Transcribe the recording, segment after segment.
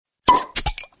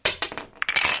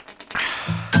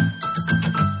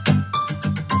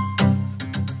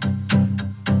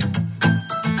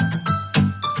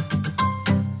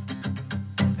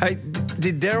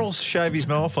Did Daryl shave his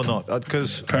mo off or not?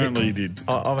 Because Apparently he did.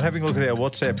 I'm having a look at our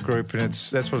WhatsApp group, and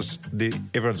that's what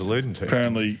everyone's alluding to.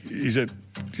 Apparently, is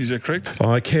that correct?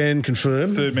 I can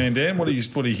confirm. Third man down. What are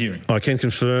you hearing? I can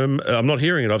confirm. I'm not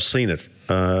hearing it. I've seen it.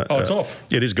 It's off.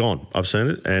 It is gone. I've seen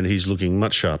it, and he's looking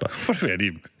much sharper. What about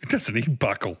him? Doesn't he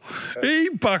buckle? He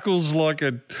buckles like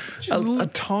a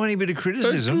tiny bit of a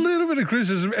criticism. little bit of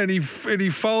criticism, and he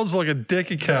folds like a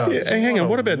deck of cards. Yeah, hang on.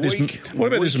 What about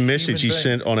this message he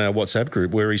sent on our WhatsApp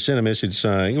group, where he sent a message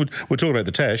saying, we're talking about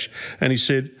the Tash, and he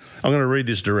said, I'm going to read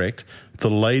this direct. The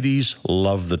ladies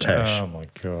love the Tash. Oh my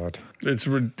God.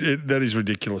 That is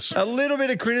ridiculous. A little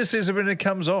bit of criticism and it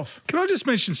comes off. Can I just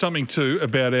mention something too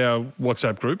about our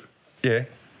WhatsApp group? Yeah.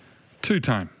 Too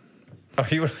tame. Oh,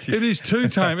 It is too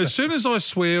tame. As soon as I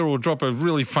swear or drop a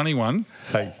really funny one,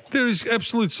 there is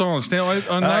absolute silence. Now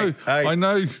I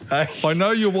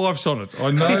know your wife's on it.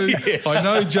 I know Yes. I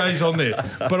know Jay's on there,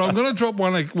 but I'm going to drop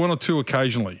one or two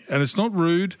occasionally, and it's not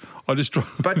rude. I just drop.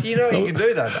 But you know what you can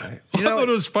do though. I thought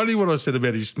it was funny what I said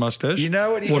about his mustache. You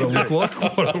know what it looked like.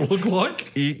 What it looked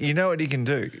like. You know what you can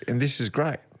do, and this is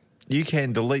great. You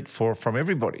can delete from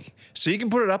everybody, so you can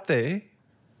put it up there.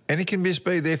 And it can just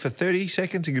be there for 30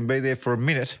 seconds, it can be there for a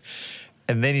minute,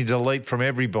 and then you delete from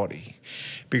everybody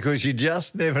because you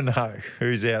just never know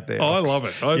who's out there. I love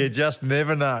it. You just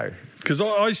never know. Because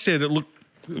I said it looked...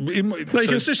 You can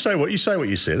just say what you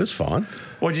said. It's fine.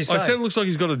 What'd you say? I said it looks like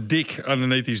he's got a dick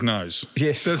underneath his nose.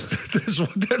 Yes.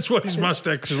 That's what his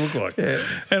mustache look like. Yeah.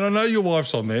 And I know your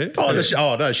wife's on there.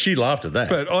 No, she laughed at that.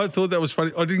 But I thought that was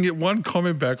funny. I didn't get one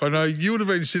comment back. I know you would have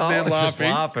been sitting there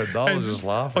laughing. I was just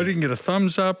laughing. I didn't get a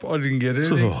thumbs up. I didn't get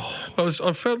anything.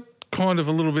 I felt kind of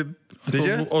a little bit... I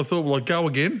thought, well, go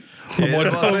again. Yeah, I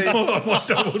might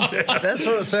double down. That's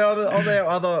what. So on our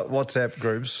other WhatsApp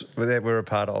groups that we're a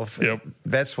part of,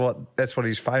 that's what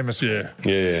he's famous for.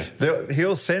 Yeah.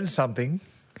 He'll send something.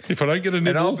 If I don't get a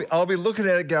nibble, and I'll be looking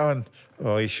at it going,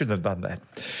 oh, he shouldn't have done that.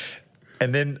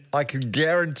 And then I can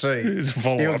guarantee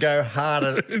he'll go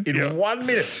harder in 1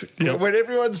 minute. Yep. When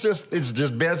everyone's it's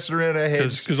just bouncing around our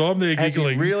heads. Because I'm there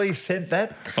giggling. Has he really sent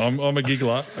that? I'm a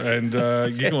giggler and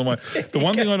giggling away. The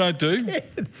one thing I don't do,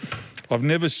 I've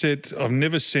never sent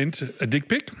a dick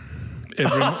pic.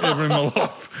 Ever in my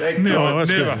life.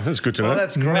 Never. That's good to know. Oh,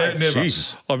 that's great. Never.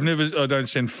 Jesus. I don't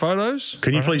send photos.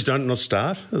 Can you please not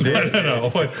start? No.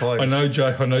 I know,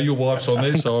 Jay. I know your wife's on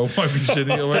there, so I won't be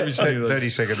sending those.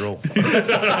 30-second rule.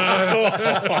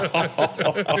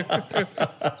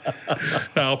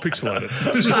 No, I'll pixelate it.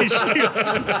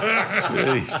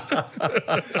 Jeez.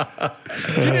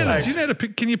 Do you know how to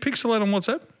can you pixelate on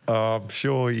WhatsApp? I'm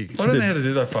sure you can. I don't know how to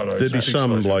do that photo. There'd be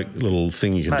some little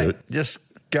thing you can do. Just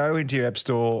go into your app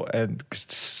store and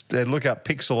look up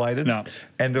Pixelated,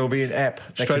 and there'll be an app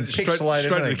that can pixelate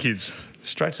straight to the kids.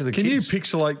 Straight to the kids. Can you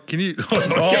pixelate? Can you?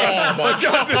 Oh, my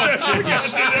God.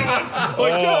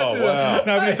 Wow.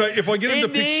 No, but if I get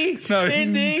them to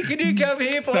Indy, can you come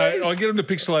here, please? No, I get them to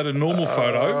pixelate a normal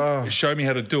photo, show me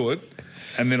how to do it,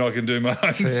 and then I can do my own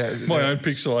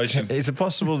pixelation. Is it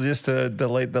possible just to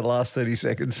delete the last 30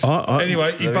 seconds?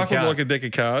 Anyway, he buckled like a deck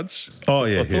of cards. Oh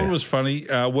yeah, I thought it was funny.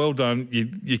 Well done.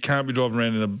 You can't be driving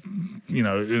around in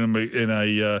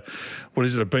a what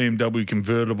is it? A BMW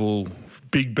convertible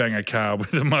big banger car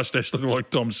with a mustache looking like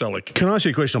Tom Selleck. Can I ask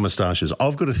you a question on moustaches?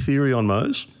 I've got a theory on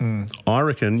mows. I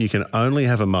reckon you can only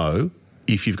have a mow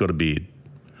if you've got a beard.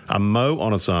 A mow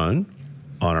on its own,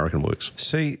 I don't reckon works.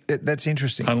 See, that's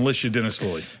interesting. Unless you're Dennis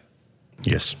Lilly.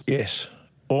 Yes. Yes.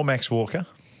 Or Max Walker.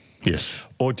 Yes.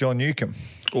 Or John Newcomb.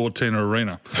 Or Tina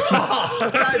Arena.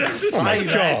 Don't say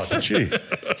that. God, gee.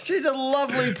 She's a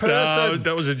lovely person. No,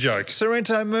 that was a joke.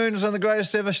 Sorrento Moon is one of the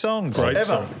greatest ever songs ever.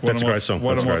 Song. That's a great song.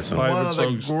 One of my One favourite of the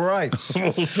songs greats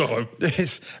of all time.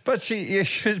 Yes, but she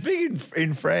was big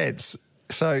in France.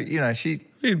 So,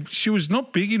 she was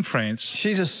not big in France.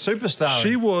 She's a superstar.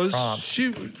 She in was.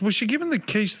 France. Was she given the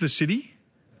keys to the city?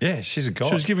 Yeah, she's a god.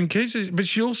 She was given keys, but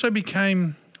she also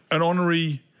became an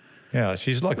honorary. Yeah,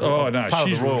 she's like part of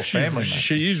the royal family. Mate.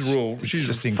 She is royal. She's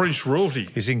just French royalty.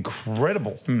 It's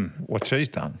incredible what she's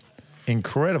done.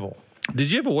 Incredible.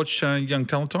 Did you ever watch Young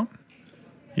Talent Time?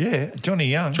 Yeah, Johnny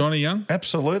Young. Johnny Young?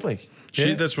 Absolutely.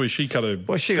 That's where she cut her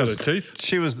teeth.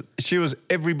 She was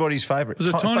everybody's favourite. Was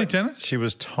it Tiny Tina? She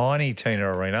was Tiny Tina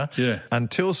Arena. Yeah.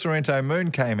 Until Sorrento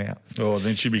Moon came out. Oh,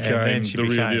 then she became the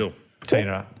real deal.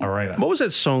 Tina Arena. What was that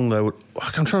song though?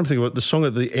 I'm trying to think of it. The song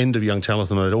at the end of Young Talent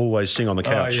they'd always sing on the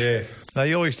couch. Oh, yeah.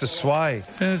 They all used to sway.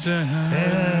 Close your eyes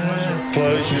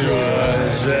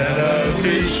and I'll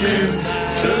kiss you.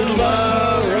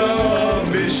 Tomorrow I'll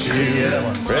miss you. Yeah, that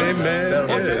one.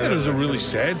 I think that was a really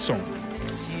sad song.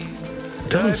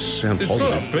 Doesn't sound It's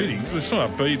positive. not upbeating. It's not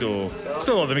upbeat or... It's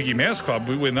not like the Mickey Mouse Club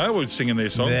when they were singing their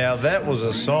song. Now, that was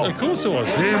a song. Of course it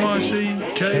was.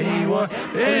 M-I-C-K-E-Y,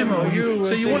 M-O-U.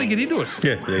 So you want to get into it.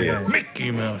 Yeah.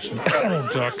 Mickey Mouse and Donald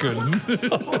Duck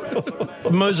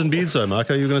and... Mows and beards, though,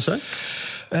 Marco, you were going to say?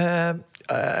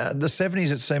 The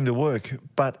 70s, it seemed to work.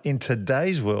 But in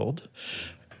today's world,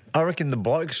 I reckon the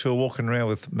blokes who are walking around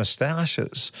with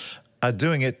moustaches are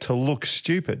doing it to look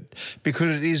stupid, because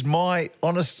it is my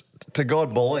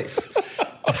honest-to-God belief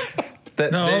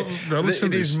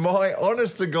it is my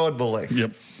honest-to-God belief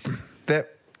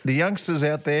that the youngsters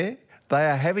out there, they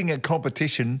are having a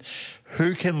competition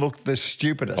who can look the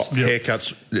stupidest.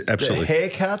 Haircuts, absolutely. The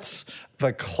haircuts,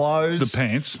 the clothes.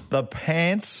 The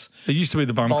pants. It used to be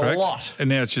the bum crack. Lot. And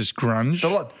now it's just grunge.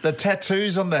 The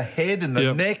tattoos on the head and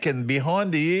the neck and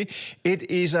behind the ear.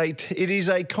 It is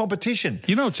a competition.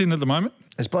 You know what's in at the moment?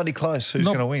 It's bloody close. Who's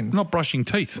going to win? Not brushing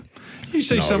teeth. You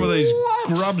see some of these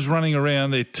grubs running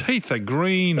around, their teeth are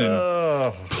green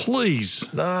and please.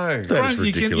 No. That is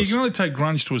ridiculous. You can only take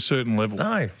grunge to a certain level.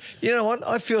 No. You know what?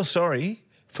 I feel sorry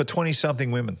for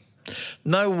 20-something women.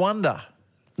 No wonder.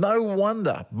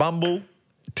 Bumble,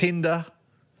 Tinder,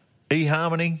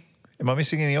 eHarmony. Am I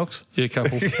missing any ox? Yeah,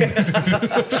 couple.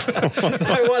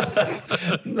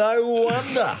 No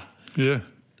wonder. Yeah.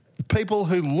 People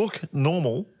who look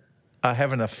normal are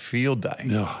having a field day.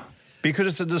 Yeah. Because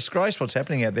it's a disgrace what's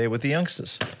happening out there with the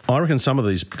youngsters. I reckon some of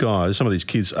these guys, some of these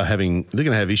kids they're going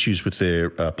to have issues with their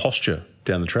posture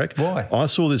down the track. Why? I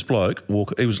saw this bloke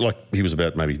walk. He was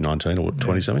about maybe 19 or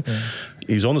 20 something. Yeah.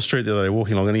 He was on the street the other day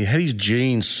walking along, and he had his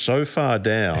jeans so far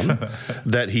down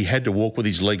that he had to walk with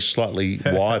his legs slightly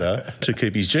wider to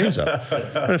keep his jeans up.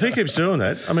 And if he keeps doing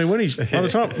that, I mean, when he's by the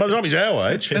time he's our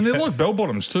age, and they're like bell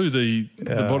bottoms too. The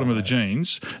bottom of the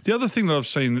jeans. The other thing that I've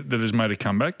seen that has made a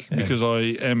comeback, because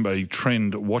I am a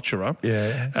trend watcher up,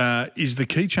 is the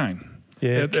keychain.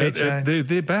 Yeah, keychain.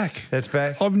 They're back. That's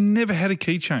back. I've never had a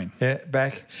keychain. Yeah,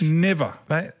 back. Never.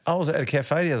 Mate, I was at a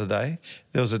cafe the other day.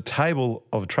 There was a table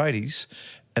of tradies,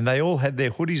 and they all had their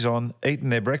hoodies on, eating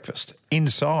their breakfast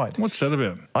inside. What's that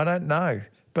about? I don't know.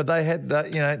 But they had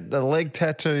the leg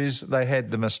tattoos, they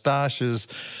had the moustaches.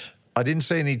 I didn't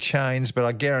see any chains, but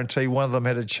I guarantee one of them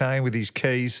had a chain with his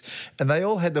keys, and they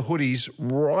all had the hoodies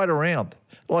right around.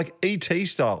 Like E.T.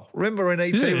 style. Remember when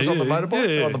E.T. was on the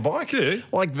motorbike, on the bike? Yeah.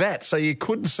 Like that. So you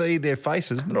couldn't see their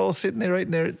faces. And they're all sitting there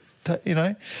eating their,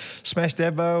 smashed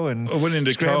abo and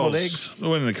scrambled eggs. I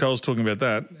went into Coles talking about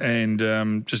that,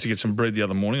 and just to get some bread the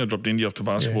other morning, I dropped Indy off to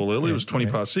basketball early. It was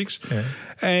 6:20. Yeah.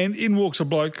 And in walks a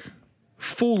bloke,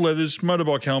 full leathers,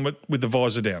 motorbike helmet with the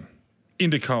visor down,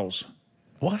 into Coles.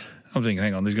 What? I'm thinking,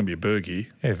 hang on, there's going to be a burg here.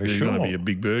 Yeah, for there's sure. There's going to be a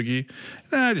big burg here.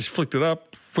 No, I just flicked it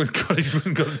up, went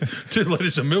and got 2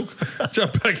 litres of milk,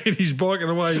 jumped back in his bike, and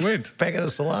away he went. Back at the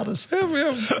saladas.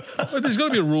 Yeah. There's got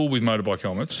to be a rule with motorbike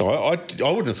helmets. So I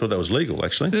wouldn't have thought that was legal,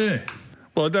 actually. Yeah.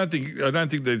 Well, I don't think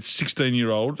the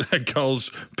 16-year-old at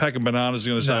Coles packing bananas is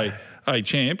going to say, "Hey,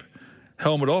 champ,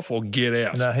 helmet off or get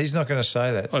out." No, he's not going to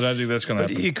say that. I don't think that's going to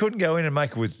happen. You couldn't go in and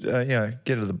make it with,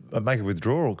 make a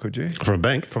withdrawal, could you? From a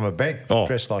bank? From a bank,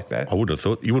 dressed like that. I would have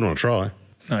thought you wouldn't want to try.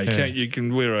 No, you can't. You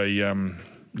can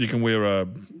wear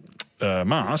a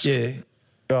mask. Yeah.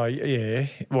 Oh, yeah.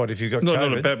 What if you've got COVID?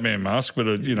 Not a Batman mask,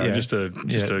 but just a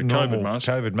COVID mask.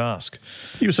 COVID mask.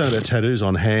 You were saying about tattoos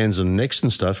on hands and necks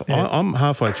and stuff. Yeah. I'm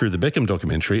halfway through the Beckham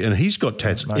documentary, and he's got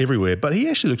tats everywhere, but he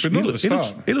actually looks good.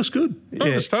 He looks good. Not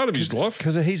at the start of his life.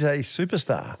 Because he's a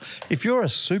superstar. If you're a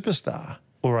superstar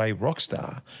or a rock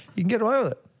star, you can get away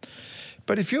with it.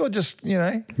 But if you're just,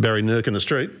 Barry Nurk in the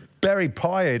street. Barry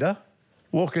Pie Eater,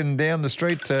 walking down the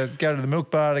street to go to the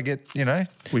milk bar to get,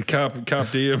 with carpe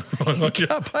diem on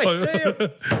your arm. Carpe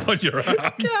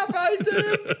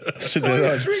diem. Seize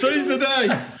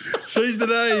the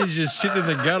day. He's just sitting in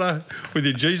the gutter with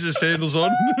your Jesus sandals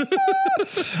on.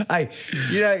 Hey,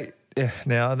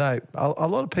 now I know a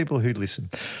lot of people who listen,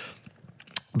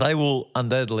 they will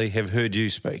undoubtedly have heard you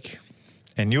speak.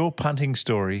 And your punting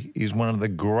story is one of the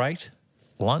great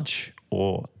lunch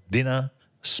or dinner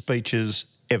speeches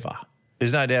ever.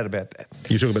 There's no doubt about that.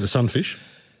 You talking about the sunfish?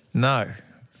 No.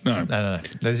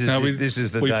 This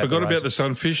is the we day forgot about the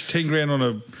sunfish. 10 grand on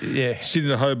a Sydney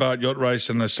to Hobart yacht race,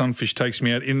 and the sunfish takes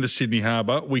me out in the Sydney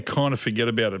Harbour. We kind of forget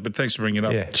about it, but thanks for bringing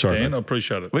it up, Sorry, Dan. mate. I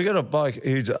appreciate it. We got a bloke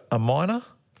who's a miner.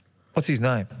 What's his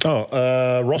name?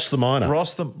 Oh, Ross the Miner.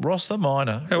 Ross the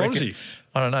Miner. How old is he?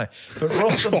 I don't know. But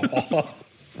Ross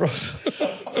is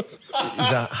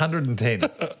 110.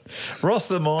 Ross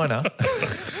the Miner.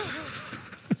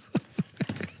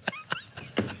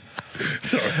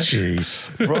 Sorry.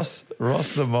 Jeez.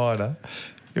 Ross the Miner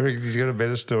You reckon he's got a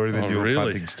better story than your really?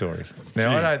 punting story?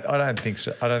 Now, I don't think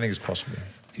so. I don't think it's possible.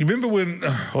 You remember when?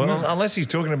 Well, unless he's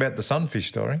talking about the sunfish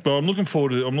story. But I'm looking forward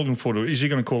to. Is he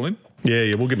going to call in?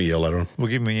 Yeah, we'll give him a yell later on. We'll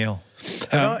give him a yell.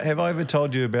 Have I ever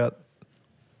told you about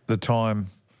the time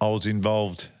I was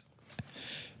involved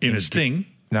In a sting?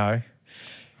 No.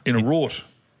 In a rort?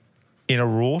 In a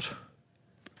rort,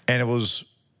 and it was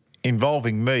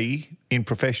involving me in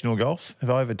professional golf. Have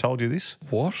I ever told you this?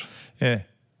 What? Yeah.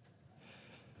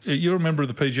 You're a member of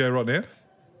the PGA right now?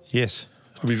 Yes.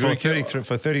 I'd be very careful.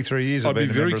 For 33 years, I'd I've been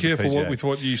be a very member of the careful PGA. with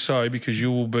what you say because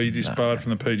you will be disbarred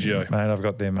from the PGA. Mate, I've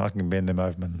got them. I can bend them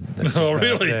over. Oh,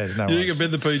 really? There's no you worries. can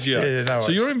bend the PGA. Yeah, no so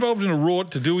worries. you're involved in a rort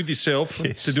to do with yourself,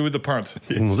 Yes. to do with the punt.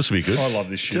 Well, this will be good. I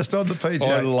love this shit. Just on the PGA.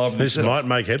 I love this This stuff. might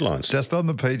make headlines. Just on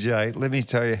the PGA, let me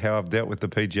tell you how I've dealt with the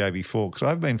PGA before, because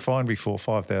I've been fined before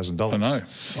 $5,000.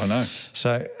 I know.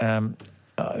 So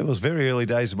it was very early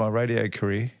days of my radio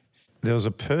career. There was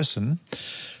a person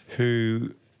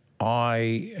who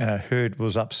I heard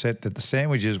was upset that the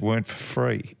sandwiches weren't for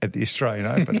free at the Australian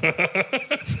Open.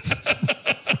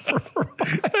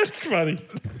 That's funny.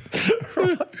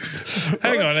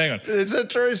 Hang on. It's a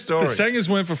true story. The sangers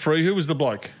weren't for free. Who was the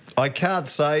bloke? I can't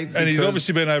say. And he'd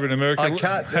obviously been over in America. I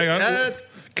can't. Hang on.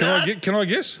 Can I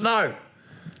guess? No,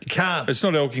 you can't. It's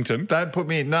not Elkington. Don't put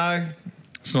me in. No.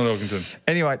 It's not Elkington.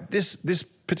 Anyway, this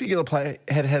particular player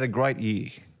had a great year.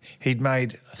 He'd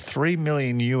made $3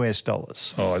 million US.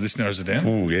 Oh, this narrows it down.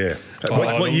 Oh, yeah.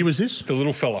 What year was this? The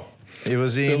little fella. It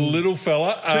was The in little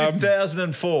fella.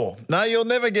 2004. No, you'll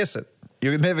never guess it.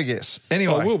 You'll never guess.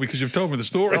 Anyway. I will because you've told me the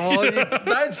story.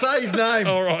 Don't say his name.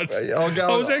 All right. I'll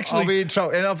go. I'll be in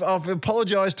trouble. And I've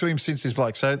apologised to him since this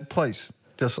bloke, so please,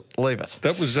 just leave it.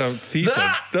 That was theatre.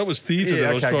 That was theatre Yeah, that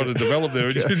I was okay, trying good. to develop there.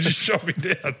 And you just shot me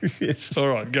down. Yes. All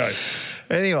right, go.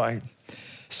 Anyway,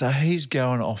 so he's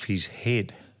going off his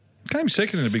head. Came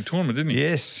second in a big tournament, didn't he?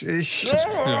 Yes. Yeah,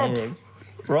 all right.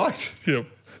 Right. Yep.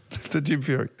 The Jim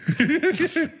Fury.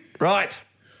 Right.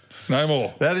 No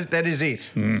more. That is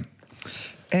it.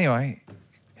 Anyway,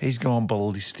 he's gone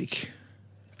ballistic.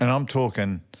 And I'm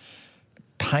talking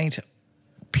paint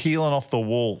peeling off the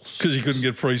walls. Because he couldn't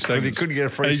get free sandwiches. Because he couldn't get a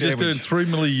free and sandwich. he just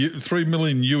earned 3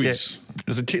 million US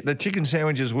The chicken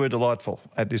sandwiches were delightful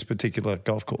at this particular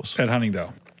golf course. at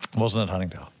Huntingdale. Wasn't at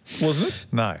Huntingdale. Wasn't it?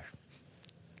 No.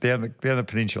 Down the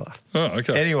peninsula. Oh,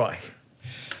 okay. Anyway,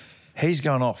 he's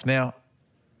gone off. Now,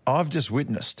 I've just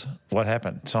witnessed what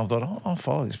happened. So I thought, I'll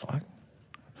follow this bloke.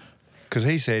 Because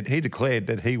he declared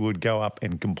that he would go up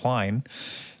and complain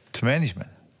to management.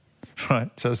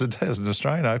 Right? So it was an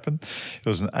Australian Open. It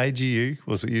was an AGU,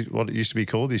 was what it used to be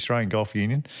called, the Australian Golf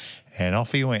Union. And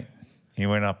off he went. He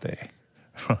went up there.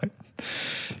 Right?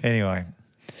 Anyway,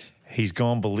 he's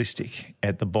gone ballistic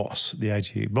at the boss, the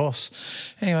AGU boss.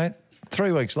 Anyway,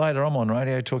 3 weeks later, I'm on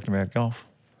radio talking about golf,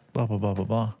 blah, blah, blah, blah,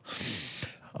 blah.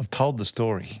 I've told the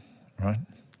story, right?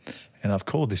 And I've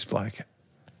called this bloke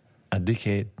a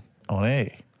dickhead on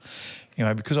air.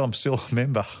 Anyway, because I'm still a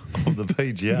member of the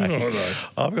PGA, Oh, no.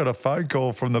 I've got a phone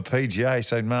call from the PGA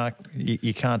saying, Mark,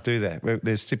 you can't do that.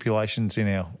 There's stipulations in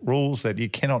our rules that you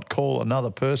cannot call another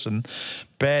person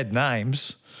bad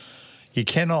names. You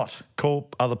cannot call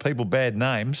other people bad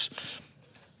names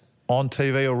on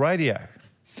TV or radio.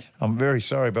 I'm very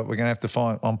sorry, but we're going to have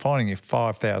to I'm fining you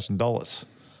 $5,000.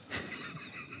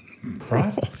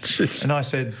 Right? Oh, and I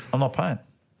said, I'm not paying.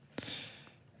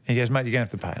 He goes, mate, you're going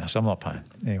to have to pay. And I said, I'm not paying.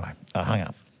 Anyway, I hung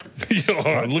up.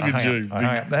 Oh, look at you.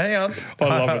 Hang on.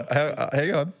 I love it.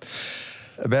 Hang on.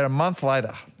 About a month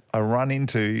later, I run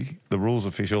into the rules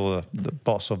official, the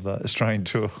boss of the Australian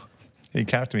Tour. He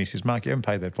came up to me, he says, Mark, you haven't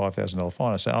paid that $5,000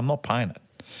 fine. I said, I'm not paying it.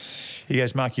 He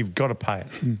goes, Mark, you've got to pay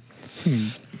it.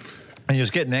 And he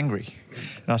was getting angry.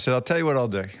 And I said, I'll tell you what I'll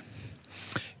do.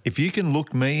 If you can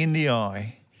look me in the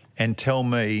eye and tell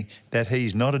me that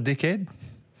he's not a dickhead,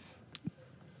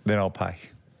 then I'll pay.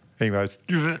 He goes,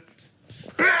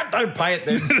 don't pay it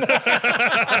then.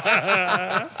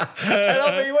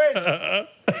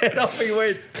 And off he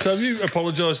went. So have you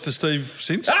apologised to Steve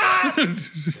since?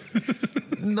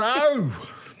 No,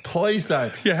 please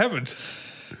don't. You haven't?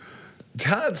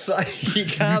 Can't say you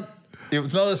can't.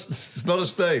 It's not a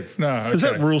Steve. No. Okay. Does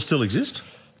that rule still exist?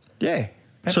 Yeah,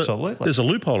 So absolutely. there's a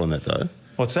loophole in that, though.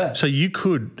 What's that? So you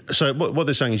could. So what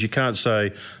they're saying is you can't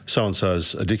say so and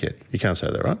so's a dickhead. You can't say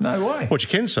that, right? No way. What you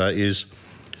can say is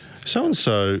so and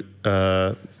so.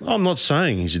 I'm not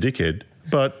saying he's a dickhead,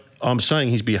 but I'm saying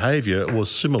his behaviour was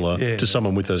similar Yeah. to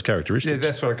someone with those characteristics. Yeah,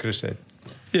 that's what I could have said.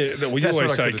 Yeah, well, you That's always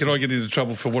what I say, could've can I get into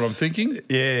trouble for what I'm thinking?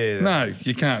 Yeah. No,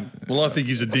 you can't. Well, I think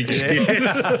he's a dickhead.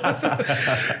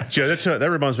 Joe, that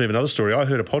reminds me of another story. I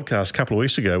heard a podcast a couple of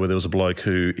weeks ago where there was a bloke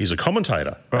who is a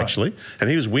commentator, actually, and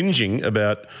he was whinging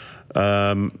about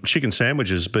chicken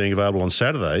sandwiches being available on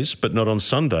Saturdays but not on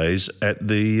Sundays at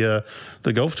the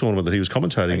golf tournament that he was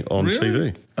commentating on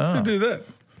TV. Who do that?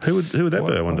 Who would that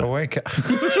be, I wonder? A wanker.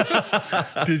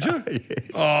 Did you? Yeah.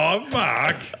 Oh,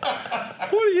 Mark.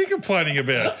 What are you complaining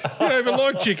about? You don't even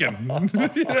like chicken.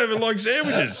 You don't even like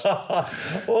sandwiches.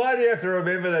 Why do you have to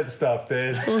remember that stuff,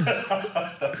 Dan?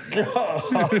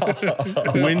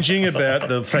 Whinging about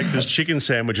the fact there's chicken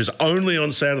sandwiches only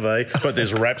on Saturday, but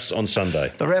there's wraps on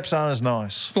Sunday. The wraps aren't as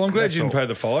nice. Well, I'm glad you didn't pay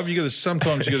the $5.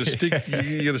 Sometimes you got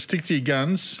to stick to your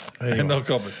guns and not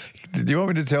cop it. Do you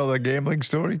want me to tell the gambling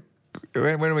story?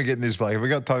 When are we getting this play? Have we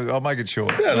got time? I'll make it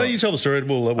short. Yeah, no, you tell the story.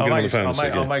 We'll get on the phone.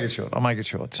 I'll make it short. I'll make it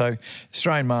short. So,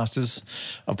 Australian Masters,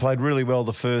 I've played really well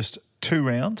the first 2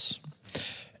 rounds,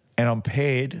 and I'm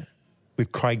paired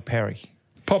with Craig Parry.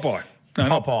 Popeye.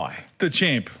 The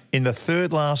champ. In the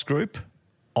third last group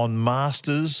on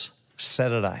Masters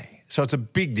Saturday. So it's a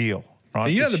big deal, right?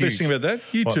 And you know It's the best huge. thing about that?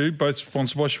 You two, both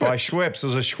sponsored by Schweppes. By Schweppes. It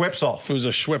was a Schweppes off. It was a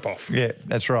Schwepp off. Yeah,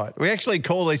 that's right. We actually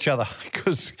call each other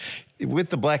because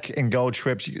with the black and gold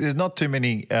Schweppes, there's not too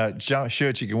many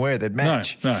shirts you can wear that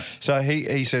match. No. So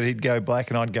he said he'd go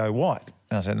black and I'd go white.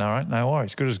 And I said, no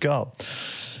worries, good as gold.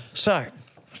 So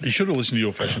You should have listened to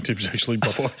your fashion tips, actually,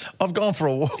 Popeye. I've gone for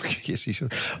a walk. Yes, you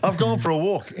should. I've gone for a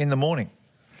walk in the morning.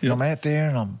 Yep. I'm out there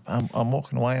and I'm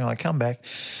walking away and I come back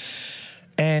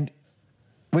and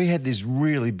we had this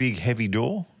really big, heavy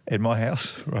door at my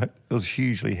house, right? It was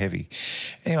hugely heavy.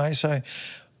 Anyway, so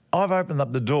I've opened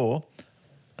up the door.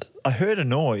 I heard a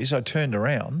noise. I turned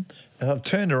around. And I've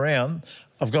turned around.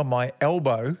 I've got my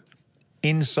elbow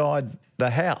inside the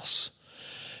house.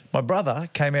 My brother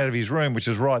came out of his room, which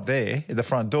is right there at the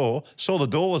front door, saw the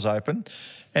door was open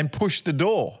and pushed the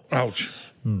door. Ouch.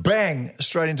 Bang,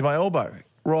 straight into my elbow,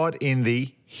 right in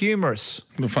the humerus.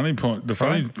 The funny point, the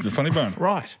funny bone.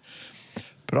 Right.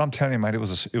 But I'm telling you, mate, it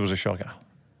was a shocker.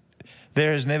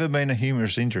 There has never been a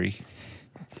humerus injury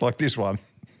like this one.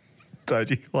 Don't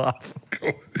you laugh?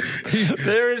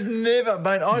 There is never,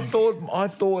 mate. I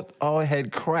thought I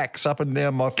had cracks up and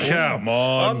down my forearm. Come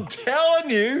on. I'm telling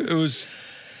you. It was...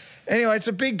 Anyway, it's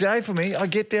a big day for me. I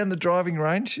get down the driving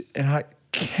range and I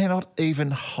cannot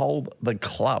even hold the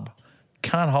club.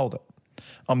 Can't hold it.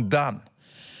 I'm done.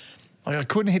 I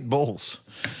couldn't hit balls.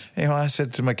 Anyway, I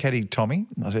said to my caddy, Tommy,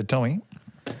 I'll just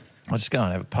go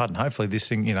and have a putt and hopefully this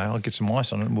thing, I'll get some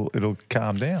ice on it and it'll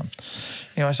calm down.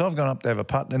 Anyway, so I've gone up to have a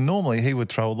putt and normally he would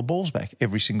throw all the balls back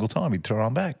every single time. He'd throw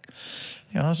them back.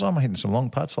 So I'm hitting some long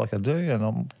putts like I do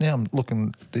and I'm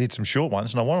looking to hit some short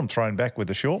ones and I want them thrown back with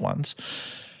the short ones.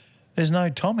 There's no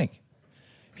Tommy.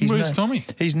 Where's Tommy?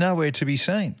 He's nowhere to be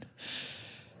seen.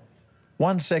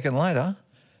 1 second later,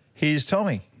 here's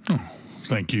Tommy. Oh,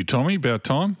 thank you, Tommy. About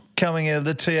time. Coming out of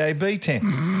the TAB tent.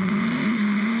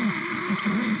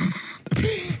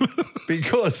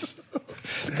 Because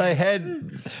they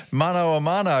had mano a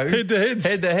mano. Head-to-heads.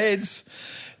 Head-to-heads.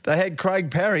 They had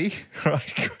Craig Parry.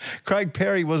 Right? Craig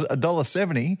Parry was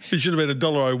 $1.70. He should have been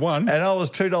 $1.01. And I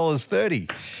was $2.30.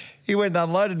 He went and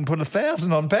unloaded and put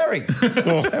 1,000 on Parry.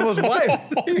 It was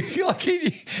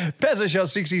Pazza shot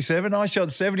 67, I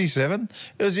shot 77.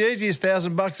 It was the easiest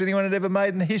 $1,000 anyone had ever made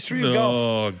in the history of golf.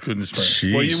 Oh, goodness me.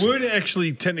 Jeez. Well, you weren't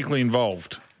actually technically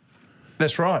involved.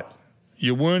 That's right.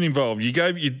 You weren't involved. You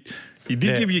did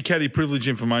give your caddy privilege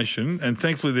information, and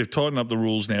thankfully they've tightened up the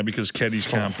rules now because caddies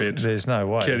can't bet. There's no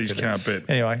way. Caddies can't bet.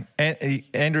 Anyway,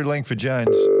 Andrew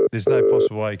Langford-Jones, there's no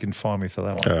possible way you can find me for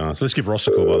that one. So let's give Ross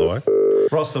a call, by the way.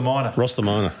 Ross the Miner. Ross the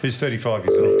Miner. Who's 35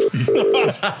 years old.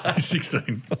 He's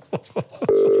 16.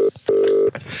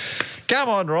 Come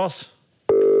on, Ross.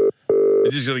 You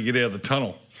just got to get out of the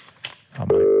tunnel. Oh,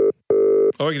 mate.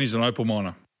 I reckon he's an opal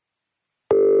miner.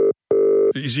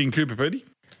 Is he in Cooper, Petey?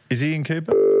 Is he in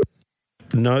Cooper?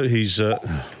 No, he's...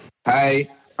 Hey,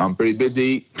 I'm pretty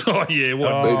busy. Oh, yeah.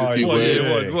 What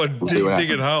We'll see what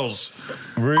digging happens. holes.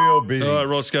 Real busy. All right,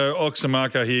 Roscoe,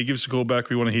 Oxamarco here. Give us a call back.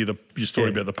 We want to hear your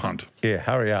story about the punt. Yeah,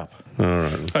 hurry up. All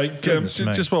right. Hey, Goodness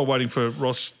me. just while waiting for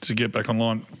Ross to get back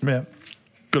online, Yeah.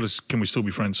 can we still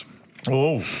be friends?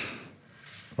 Oh.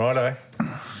 Righto.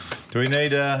 Do we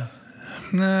need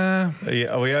Nah.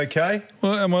 Are we okay?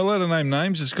 Well, am I allowed to name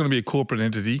names? It's going to be a corporate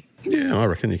entity. Yeah, I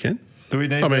reckon you can. Do we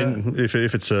need I mean, if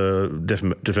it's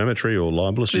defamatory or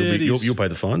libelous, Yeah, it is. you'll pay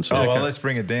the fines. Oh, Yeah, well, okay. let's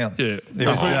bring it down. Yeah.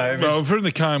 If Well, if we're in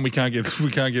the cone, we can't get. Can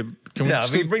we if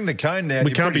still- you bring the cone down,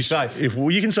 We you're can't pretty be safe.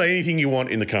 You can say anything you want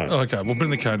in the cone. Okay, we'll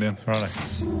bring the cone down. Righto.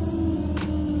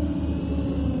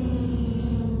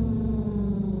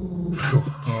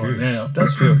 right now. It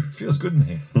does feels good in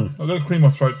here. I've got to clear my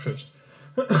throat first.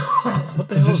 What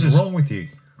the hell is wrong with you?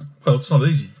 Well, it's not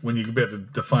easy when you're about to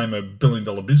defame $1 billion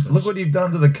business. Look what you've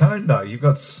done to the cone, though. You've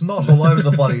got snot all over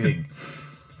the bloody thing.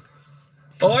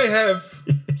 I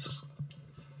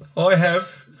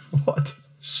have What?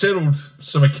 settled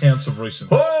some accounts of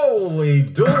recent. Holy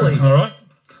dooly. All right.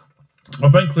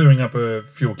 I've been clearing up a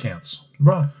few accounts.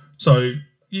 Right. So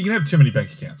you can have too many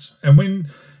bank accounts. And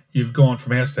when you've gone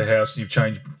from house to house, you've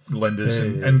changed lenders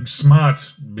and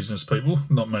smart business people,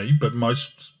 not me, but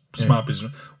most smart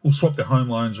business, will swap their home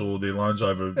loans or their loans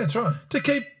over. That's right. To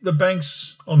keep the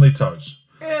banks on their toes.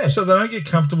 Yeah. So they don't get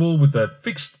comfortable with the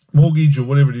fixed mortgage or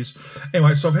whatever it is.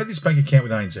 Anyway, so I've had this bank account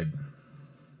with ANZ.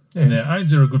 Yeah. Now,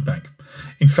 ANZ are a good bank.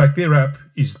 In fact, their app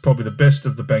is probably the best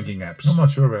of the banking apps. I'm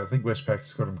not sure about it. I think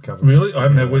Westpac's got them covered. Really? I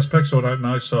haven't had Westpac, so I don't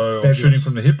know. So Fabulous. I'm shooting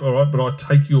from the hip, all right, but I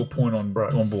take your point on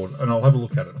board, and I'll have a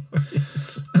look at it.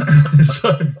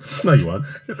 So No, you won't.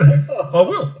 I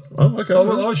will. Oh, okay.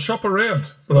 I shop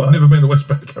around, but I've never been to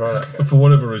Westpac for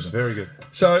whatever reason. Very good.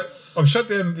 So I've shut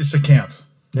down this account,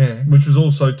 Yeah. which was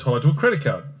also tied to a credit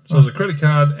card. So it was a credit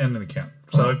card and an account.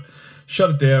 So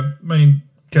shut it down. Me and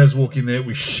Kaz walk in there.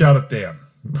 We shut it down.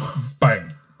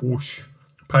 Bang. Whoosh.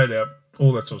 Paid out.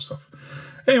 All that sort of stuff.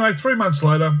 Anyway, 3 months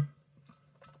later,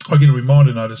 I get a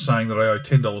reminder notice saying that I owe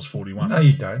 $10.41. No,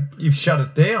 you don't. You've shut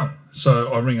it down.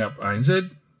 So I ring up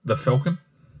ANZ, the Falcon,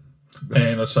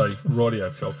 and I say,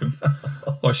 rightio, Falcon.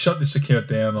 I shut this account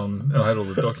down and I had all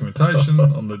the documentation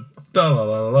on the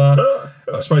da-la-la-la-la.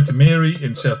 I spoke to Mary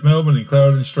in South Melbourne in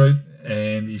Clarendon Street,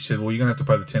 and he said, well, you're going to have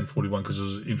to pay the $10.41 because it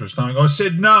was interest owing. I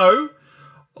said, no,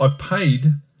 I've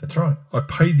paid. That's right. I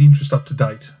paid the interest up to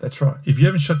date. That's right. If you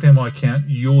haven't shut down my account,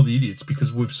 you're the idiots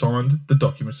because we've signed the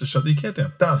documents to shut the account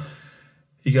down. Done.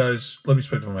 He goes, let me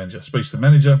speak to my manager. Speaks to the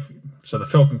manager. So the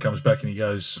Falcon comes back and he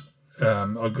goes,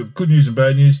 I've got good news and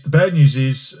bad news. The bad news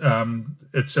is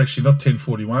it's actually not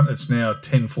 10.41. It's now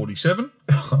 10.47.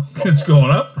 It's gone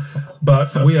up,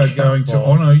 but we are going to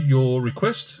honour your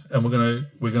request, and we're going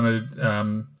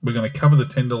to cover the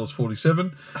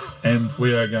 $10.47, and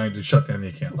we are going to shut down the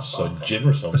account. So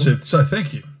generous of I said, so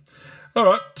thank you. All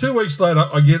right. 2 weeks later,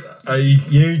 I get a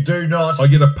You do not. I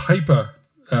get a paper,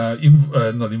 not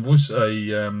invoice,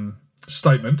 a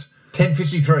statement.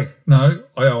 10.53. No,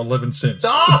 I owe 11 cents.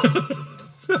 Oh!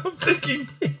 I'm thinking,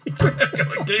 how can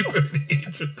I keep it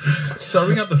here? So I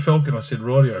ring up the Falcon. I said,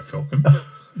 rightio, Falcon,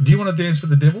 do you want to dance with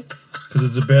the devil? Because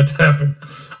it's about to happen.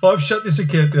 I've shut this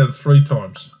account down 3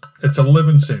 times. It's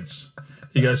 11 cents.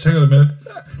 He goes, hang on a minute.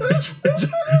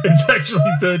 It's actually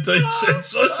 13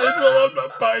 cents. I said, well, I'm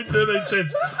not paying 13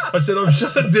 cents. I said, I've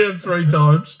shut it down 3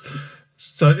 times.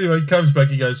 So anyway, he comes back.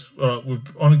 He goes, all right, we've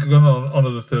gone on to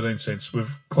the 13 cents.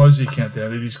 We've closed the account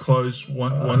down. It is closed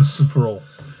once and for all.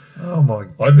 Oh, my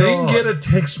God. I then get a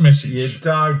text message. You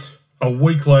don't. A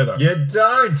week later. You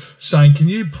don't. Saying, can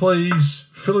you please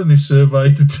fill in this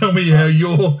survey to tell me how you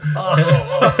went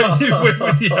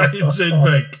with the ANZ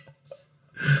Bank?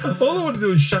 All I want to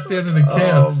do is shut down an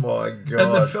account. Oh, my God.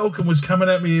 And the Falcon was coming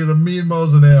at me at 1,000,000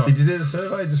 miles an hour. Did you do the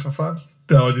survey just for fun?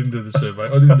 No, I didn't do the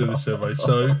survey.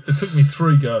 So it took me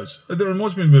 3 goes. That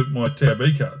reminds me of my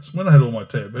TAB cards. When I had all my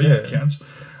TAB accounts,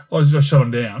 I shut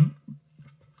them down.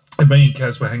 And me and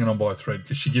Kaz were hanging on by a thread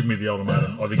because she gave me the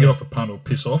ultimatum, either get off the punt or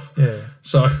piss off. Yeah.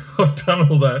 So I've done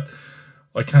all that.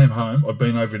 I came home. I've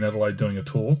been over in Adelaide doing a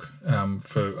talk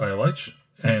for ALH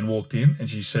and walked in and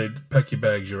she said, pack your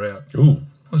bags, you're out. Ooh.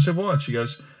 I said, why? And she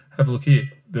goes, have a look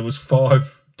here. There was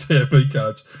 5 TAB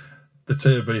cards. The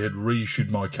TAB had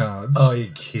reissued my cards. Oh,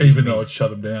 you kidding even me? though I'd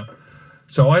shut them down.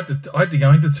 So I had to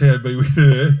go into TAB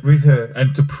with her.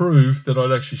 And to prove that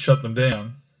I'd actually shut them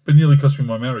down, but nearly cost me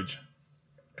my marriage.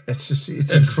 It's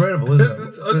incredible,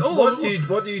 isn't it?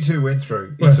 What you two went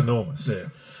through, it's enormous. Yeah.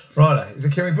 Righto.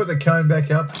 Can we put the cone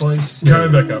back up, please?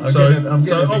 Cone back up. I'm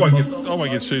I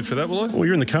won't get sued for that, will I? Well,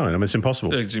 you're in the cone. I mean, it's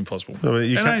impossible. Yeah, it's impossible. I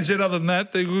mean, and ANZ, other than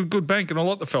that, they're a good bank, and I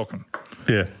like the Falcon.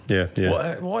 Yeah.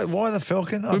 Why the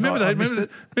Falcon?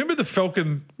 Remember the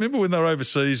Falcon? Remember when they were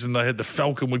overseas and they had the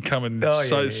Falcon would come and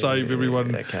save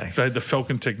everyone? Okay. They had the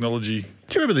Falcon technology.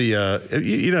 Do you remember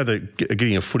the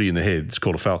getting a footy in the head? It's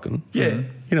called a falcon. Yeah.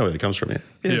 You know where that comes from, yeah?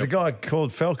 There's a guy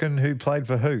called Falcon who played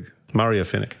for who? Mario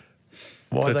Fenech.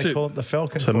 Why do That's they it. call it the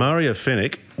Falcon? So Mario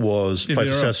Fenech played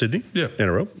for NRL. South Sydney. Yeah.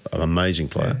 NRL. An amazing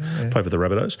player. Played for the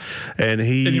Rabbitohs. And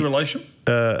he... Any relation?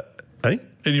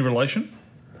 Any relation?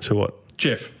 So what?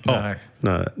 Jeff. No.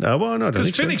 No. Well, no, I don't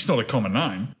Because think Fennick's not a common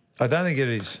name. I don't think it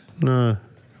is. so. No.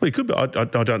 Well, he could be. I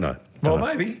don't know. Well,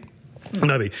 maybe.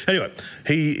 Maybe. Anyway,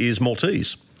 he is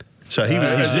Maltese. So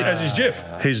As is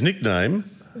Jeff. his nickname,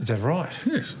 Is that right?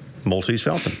 Yes. Maltese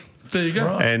Falcon. There you go.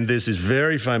 Right. And there's this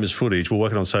very famous footage, we're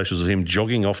working on socials, of him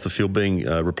jogging off the field, being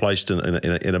replaced in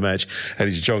a match, and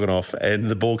he's jogging off, and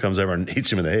the ball comes over and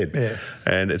hits him in the head. Yeah.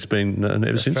 And it's been known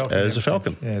ever since as a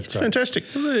Falcon. Yeah, it's great. fantastic.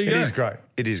 Well, there you It go. is great.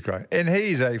 It is great. And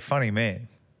he's a funny man.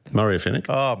 Murray Fennick.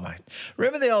 Oh, mate.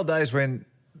 Remember the old days when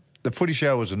the footy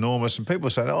show was enormous and people were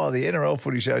saying, oh, the NRL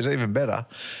footy show is even better?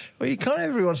 Well, you kind of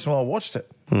every once in a while watched it,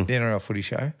 the NRL footy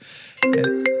show. And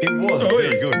it was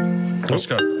very good.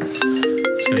 Roscoe.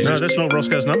 No, that's not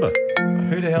Roscoe's number.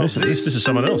 Who the hell is This is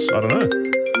someone else. I don't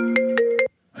know.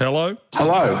 Hello?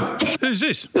 Hello, Who's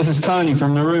this? this is Tony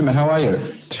from Narooma. How are you?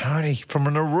 Tony from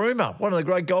Narooma, one of the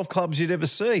great golf clubs you'd ever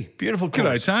see. Beautiful G'day,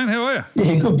 course. Tane. How are you?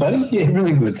 Yeah, good, buddy. Yeah,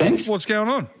 really good, thanks. What's going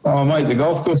on? Oh, mate, the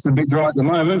golf course is a bit dry at the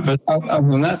moment, but other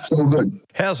than that, it's all good.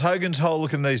 How's Hogan's Hole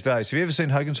looking these days? Have you ever seen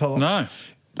Hogan's Hole? No.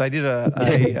 They did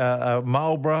a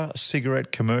Marlboro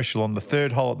cigarette commercial on the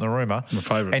third hole at Narooma. My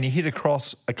favourite. And you hit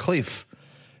across a cliff.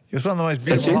 It was one of the most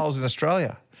beautiful it? holes in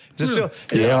Australia. Is it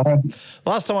still, Yeah,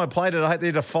 last time I played it, I had to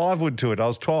hit a 5-wood to it. I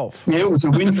was 12. yeah, it was a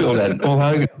Winfield ad, Paul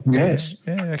Hogan. Yes.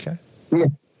 Yeah, okay. Yeah.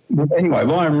 But anyway,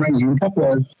 why I'm ringing, a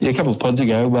couple of pods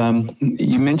ago,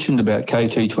 you mentioned about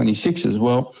KT26s.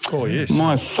 Well, Oh, yes.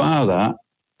 my father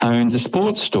owned a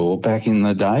sports store back in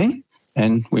the day,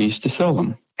 and we used to sell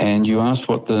them. And you asked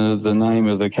what the name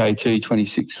of the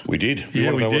KT26. We did.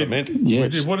 Yeah, want to we know what did. it meant?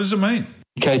 Yes. What does it mean?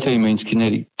 KT means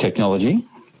kinetic technology.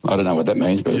 I don't know what that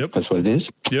means, but Yep. that's what it is.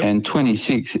 Yep. And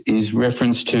 26 is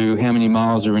reference to how many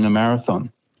miles are in a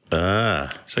marathon. Ah.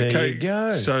 So There you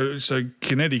go. So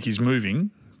kinetic is moving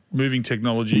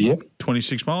technology, Yep.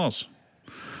 26 miles.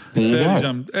 There you That go.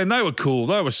 is, and they were cool.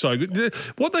 They were so good.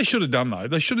 What they should have done, though,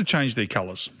 they should have changed their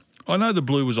colours. I know the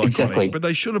blue was iconic, Exactly. but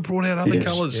they should have brought out other Yes.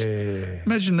 colours.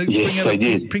 Imagine they Yes, bring out they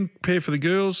a did. pink pair for the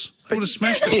girls. They would have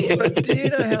smashed it. But do you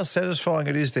know how satisfying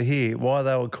it is to hear why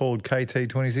they were called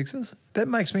KT26s? That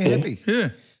makes me happy. Yeah.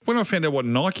 When I found out what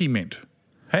Nike meant.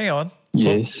 Hang on.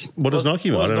 Yes. What does Nike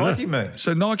mean? What I does don't Nike know. mean?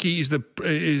 So Nike is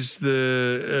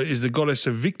the goddess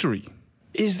of victory.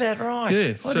 Is that right?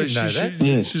 Yeah. I didn't know that.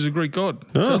 Yeah. She's a Greek god.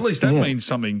 So at least that Yeah. means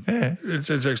something. Yeah. It's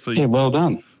actually Yeah, well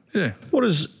done. yeah. What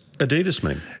does Adidas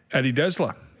mean? Addy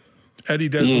Dazzler. Addy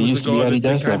Dazzler Yeah, it was used the to be guy Addy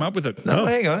that Dazzler. came up with it. No,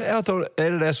 hang on. I thought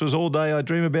Adidas was all day I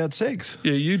dream about sex.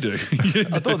 Yeah, you do. You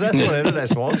I thought that's what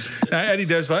Adidas was. No, Addy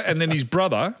Dazzler, and then his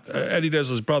brother, Addy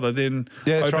Dazzler's brother, then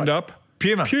Yeah, that's opened right. up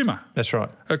Puma. That's right.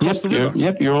 across the river.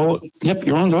 You're on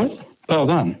to it. Well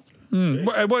done.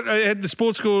 What had the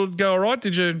sports school go all right?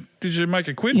 Did you make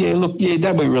a quid? Yeah, look,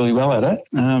 that went really well at it.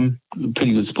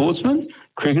 Pretty good sportsman,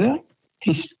 cricketer.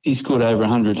 He scored over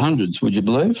 100 hundreds, would you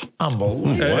believe?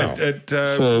 Unbelievable.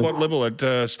 At what level?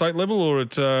 At state level or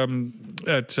at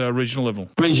regional level?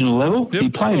 Regional level. Yep, He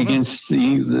played well done. against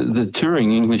the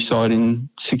touring English side in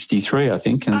 '63, I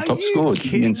think, and Are top you scored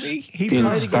kidding against me? He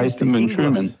played against Statham and England.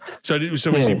 Truman. So was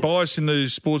Yeah. he biased in the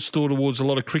sports store towards a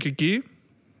lot of cricket gear?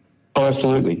 Oh,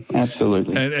 absolutely.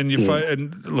 And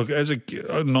and look, as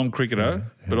a non-cricketer,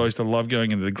 but I used to love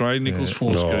going into the Grey Nichols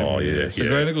four scoop. Oh, yeah, The yeah.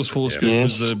 Grey Nichols four scoop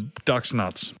Yes. was the duck's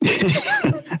nuts.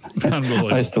 I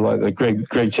Unbelievable. used to like the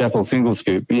Greg Chappell single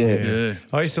scoop. Yeah. Yeah.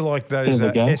 I used to like those There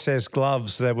we go. SS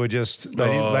gloves that were just, they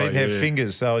didn't have yeah.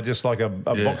 fingers. They were just like a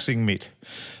boxing mitt.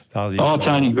 Oh,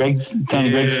 Tony Gregg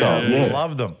style. Yeah.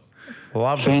 Loved them.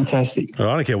 Loved them. Fantastic. I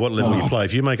don't care what level you play.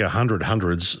 If you make 100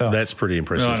 hundreds, that's pretty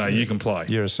impressive. No, you can play.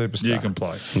 You're a superstar. You can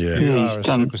play. Yeah. You He's are a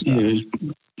done.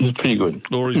 superstar. He was pretty good.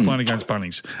 Or he's playing against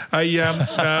bunnies. Hey,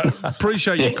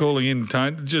 appreciate you calling in,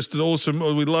 Tone. Just awesome.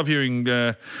 We love hearing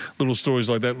little stories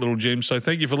like that, little gems. So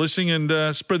thank you for listening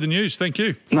and spread the news. Thank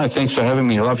you. No, thanks for having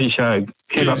me. I love your show.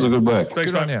 Keep up the good work.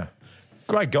 Thanks, Good on mate. you.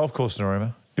 Great golf course,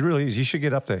 Narooma. It really is. You should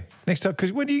get up there next time.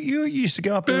 Because when you used to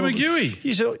go up there, Bermagui.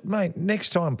 you said, mate, next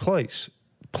time, please,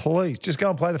 just go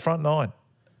and play the front nine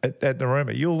at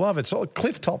Narooma. You'll love it. It's like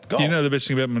cliff top golf. You know the best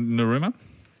thing about Narooma?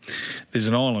 There's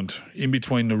an island in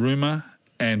between Narooma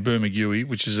and Bermagui,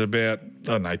 which is about,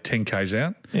 10 k's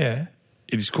out. Yeah.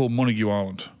 It is called Montague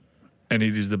Island, and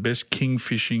it is the best king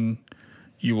fishing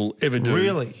you will ever do.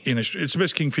 Really? It's the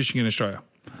best king fishing in Australia,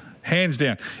 hands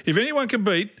down. If anyone can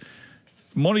beat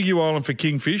Montague Island for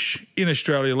kingfish in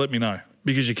Australia, let me know,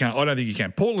 because you can't. I don't think you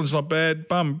can. Portland's not bad.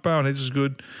 Barnheads is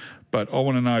good, but I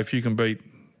want to know if you can beat.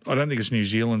 I don't think it's New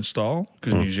Zealand style,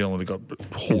 because New Zealand have got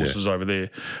horses over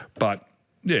there, but.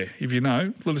 Yeah, if you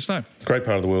know, let us know. Great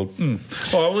part of the world. All right,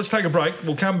 well, let's take a break.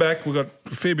 We'll come back. We've got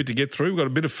a fair bit to get through. We've got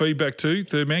a bit of feedback too.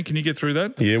 Third man, can you get through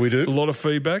that? Yeah, we do. A lot of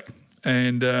feedback,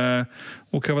 and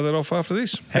we'll cover that off after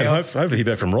this. And hopefully hear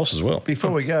back from Ross as well.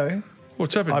 Before we go,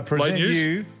 What's happening? I present Late news?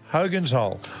 you Hogan's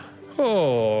Hole.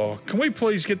 Oh, can we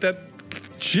please get that?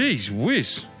 Jeez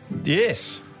whiz.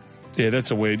 Yes. Yeah,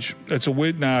 that's a wedge. That's a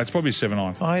wedge. No, it's probably a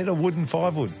 7-iron. I had a wooden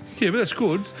 5-wood. Yeah, but that's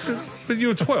good. But you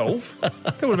were 12. That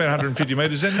would have been 150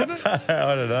 metres then, wouldn't it?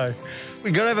 I don't know.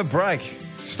 We've got to have a break.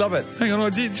 Stop it. Hang on, I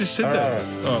did just said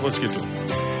that. All right, let's get to it.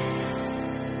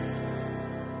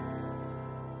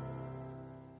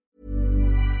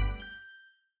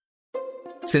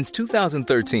 Since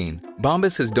 2013,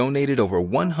 Bombas has donated over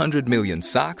 100 million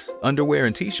socks, underwear,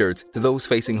 and T-shirts to those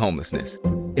facing homelessness.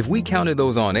 If we counted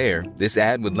those on air, this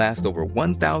ad would last over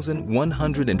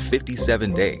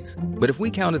 1,157 days. But if we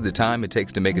counted the time it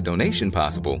takes to make a donation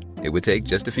possible, it would take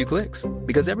just a few clicks.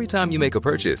 Because every time you make a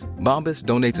purchase, Bombas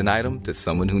donates an item to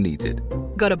someone who needs it.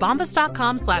 Go to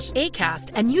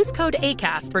bombas.com/ACAST and use code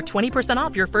ACAST for 20%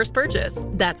 off your first purchase.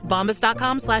 That's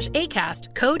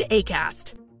bombas.com/ACAST, code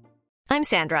ACAST. I'm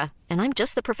Sandra, and I'm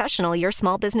just the professional your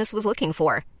small business was looking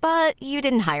for. But you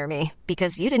didn't hire me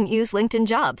because you didn't use LinkedIn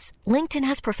Jobs. LinkedIn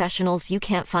has professionals you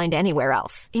can't find anywhere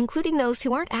else, including those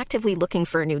who aren't actively looking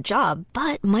for a new job,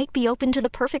 but might be open to the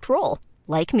perfect role,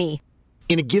 like me.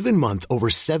 In a given month, over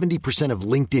 70% of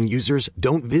LinkedIn users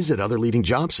don't visit other leading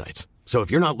job sites. So if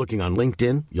you're not looking on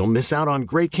LinkedIn, you'll miss out on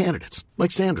great candidates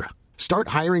like Sandra. Start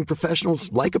hiring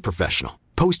professionals like a professional.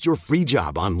 Post your free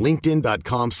job on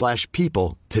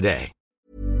linkedin.com/people today.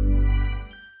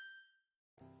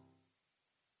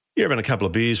 You're having a couple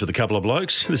of beers with a couple of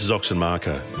blokes? This is Ox and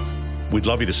Marco. We'd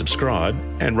love you to subscribe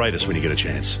and rate us when you get a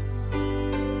chance.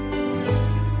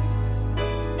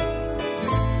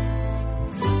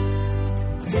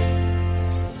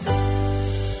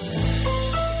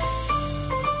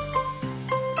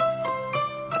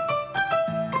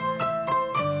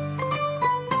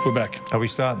 We're back. Are we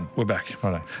starting? We're back.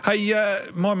 Righto.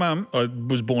 Hey, my mum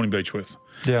was born in Beechworth.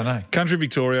 Yeah, I know. Country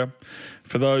Victoria.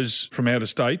 For those from out of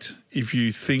state, if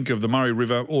you think of the Murray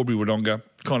River, Albury Wodonga,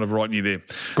 kind of right near there.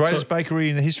 Greatest bakery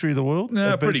in the history of the world?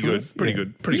 No, pretty good. Pretty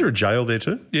good. Is there a jail there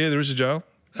too? Yeah, there is a jail.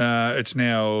 It's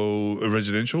now a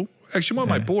residential. Actually,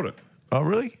 my mate bought it. Oh,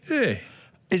 really? Yeah.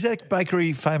 Is that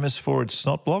bakery famous for its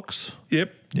snot blocks?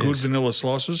 Yep. Yes. Good vanilla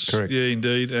slices. Correct. Yeah,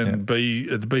 indeed. And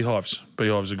the beehives.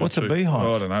 Beehives are good What's too. a beehive?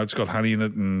 Oh, I don't know. It's got honey in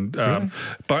it and Really?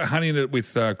 but honey in it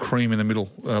with cream in the middle,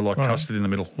 like custard in the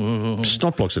middle. Ooh.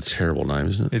 Snot block's a terrible name,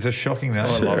 isn't it? It's a shocking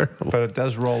name, but it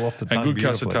does roll off the tongue And good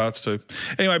custard beautifully. tarts too.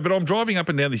 Anyway, but I'm driving up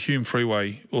and down the Hume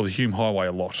Freeway or the Hume Highway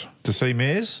a lot. To see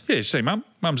mares? Yeah, see,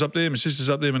 Mum's up there, my sister's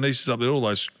up there, my niece is up there, all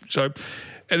those. So,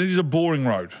 and it is a boring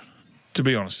road, to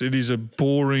be honest. It is a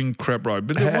boring crap road.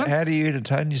 But How do you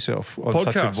entertain yourself on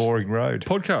such a boring road?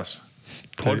 Podcast,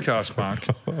 Mark.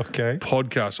 Okay.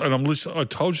 Podcast. And I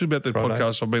told you about the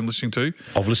podcast I've been listening to.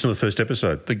 I've listened to the first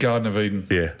episode. The Garden of Eden.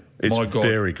 Yeah. It's My God.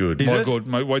 very good. My God,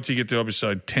 mate, wait till you get to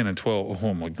episode 10 and 12.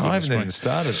 Oh, my goodness. I haven't even mate.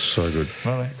 started. So good.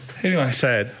 Righto. Anyway,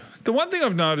 Sad. the one thing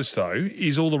I've noticed, though,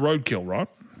 is all the roadkill, right?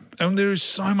 And there is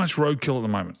so much roadkill at the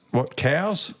moment. What,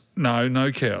 cows?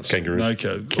 No cows. Kangaroos. No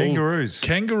cows. Kangaroos.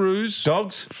 Kangaroos.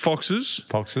 Dogs? Foxes.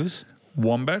 Foxes?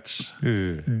 Wombats.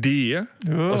 Ew. Deer.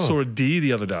 Oh. I saw a deer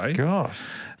the other day. God.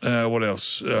 What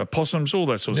else? Possums, all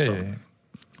that sort of stuff. Yeah.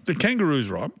 The kangaroos,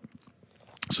 right?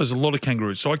 So there's a lot of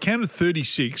kangaroos. So I counted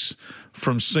 36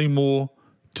 from Seymour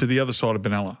to the other side of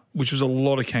Benalla, which was a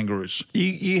lot of kangaroos.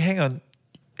 You hang on.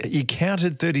 You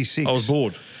counted 36. I was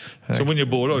bored. So when you're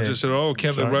bored, I just said, I'll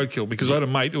count the Sorry. roadkill because I had a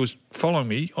mate who was following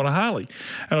me on a Harley.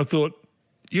 And I thought,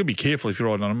 you'll be careful if you're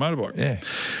riding on a motorbike. Yeah.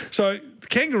 So the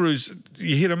kangaroos,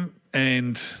 you hit them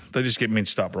and they just get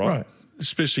minced up, right?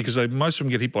 Especially because most of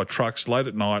them get hit by trucks late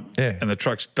at night and the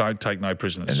trucks don't take no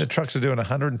prisoners. And the trucks are doing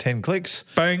 110 clicks.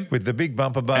 Bang. With the big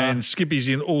bumper bar. And Skippy's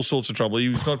in all sorts of trouble. He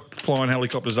was not flying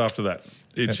helicopters after that.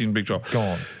 It's in big trouble.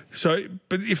 Gone. So,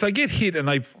 but if they get hit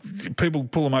and people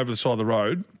pull them over the side of the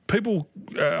road, people,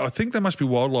 I think there must be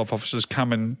wildlife officers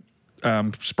come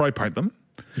and spray paint them.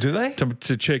 Do they?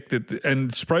 To check that,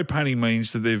 and spray painting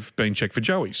means that they've been checked for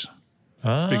joeys.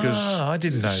 Because I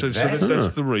didn't know so that. that's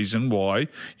the reason why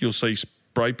you'll see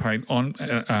spray paint on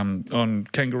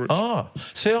kangaroos. Oh,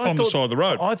 see, on the side of the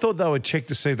road. I thought they would check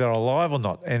to see they're alive or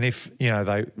not, and if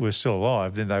they were still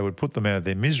alive, then they would put them out of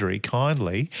their misery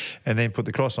kindly, and then put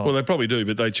the cross on. Well, they probably do,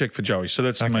 but they check for joeys, so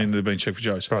that's the mean they've been checked for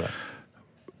joeys. Right.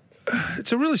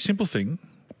 It's a really simple thing.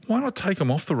 Why not take them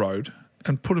off the road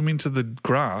and put them into the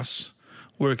grass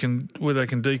where they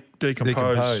can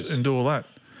decompose and do all that?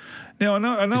 Now I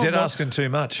know. Is that asking too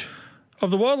much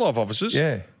of the wildlife officers?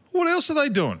 Yeah. What else are they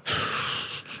doing?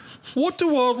 What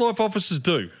do wildlife officers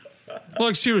do?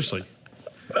 Like, seriously.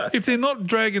 If they're not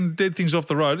dragging dead things off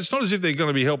the road, it's not as if they're going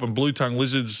to be helping blue-tongued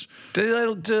lizards.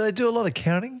 Do they do a lot of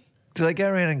counting? Do they go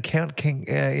around and count Well,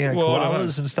 I don't know.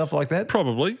 koalas and stuff like that?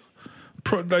 Probably.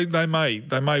 They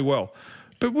may well.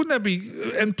 But wouldn't that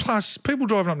be... And plus, people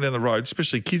driving up and down the road,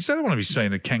 especially kids, they don't want to be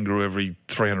seeing a kangaroo every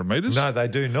 300 metres. No, they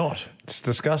do not. It's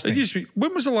disgusting. It used to be...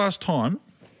 When was the last time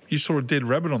you saw a dead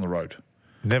rabbit on the road?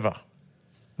 Never.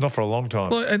 Not for a long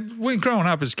time. Well, and when growing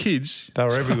up as kids... They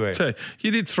were everywhere.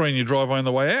 You did 3 in your driveway on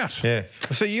the way out. Yeah.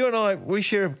 So you and I, we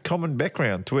share a common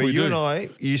background to where you and I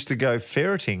used to go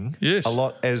ferreting a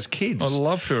lot as kids. I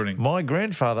love ferreting. My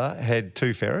grandfather had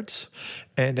 2 ferrets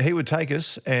and he would take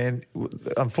us and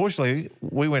unfortunately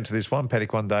we went to this one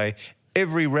paddock one day.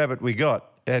 Every rabbit we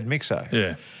got had mixo.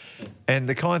 Yeah. And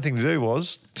the kind thing to do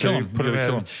was to put them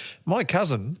out. My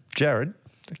cousin, Jared,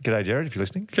 g'day Jared if you're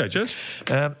listening. Okay,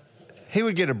 Jez. He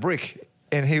would get a brick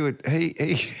and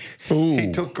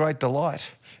he took great delight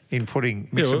in putting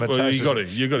myxomatosis.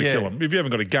 You got to kill them. If you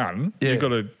haven't got a gun, you've got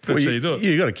to. That's how you do it.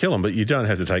 You got to kill them, but you don't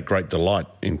have to take great delight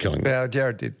in killing them. No,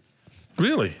 Jared did.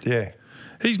 Really? Yeah.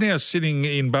 He's now sitting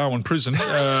in Barwon Prison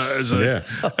as a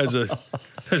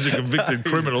convicted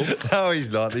criminal. No, he's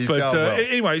not. He's going well.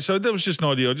 Anyway, so that was just an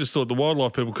idea. I just thought the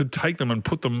wildlife people could take them and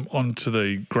put them onto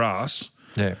the grass.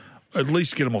 Yeah. At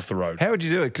least get them off the road. How would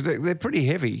you do it? Because they're pretty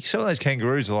heavy. Some of those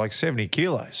kangaroos are like 70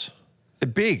 kilos. They're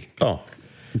big. Oh,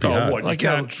 what? Like you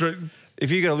can't...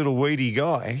 if you got a little weedy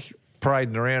guy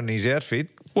parading around in his outfit,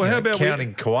 how about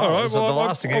counting koalas, the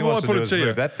last thing he wants to do is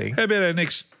move that thing. How about our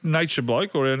next nature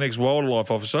bloke or our next wildlife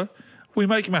officer? We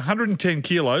make him 110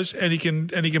 kilos and he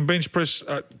can bench press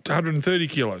 130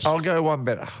 kilos. I'll go one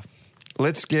better.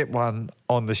 Let's get one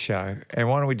on the show. And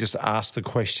why don't we just ask the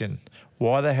question,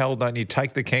 why the hell don't you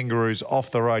take the kangaroos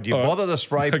off the road? You bother to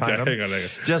spray paint them. Hang on.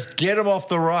 Just get them off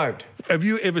the road. Have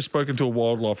you ever spoken to a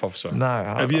wildlife officer? No.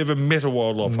 Have you ever met a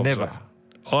wildlife officer? Never.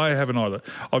 I haven't either.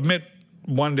 I've met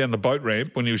one down the boat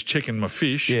ramp when he was checking my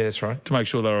fish. Yeah, that's right. To make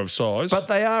sure they were of size. But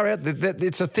they are out there.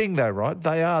 It's a thing though, right?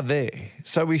 They are there.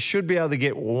 So we should be able to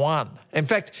get one. In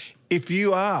fact, if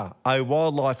you are a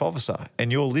wildlife officer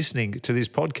and you're listening to this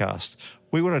podcast,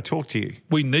 we want to talk to you.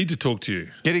 We need to talk to you.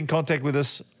 Get in contact with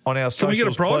us on our socials, Can we get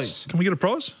a prize? please. Can we get a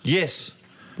prize? Yes.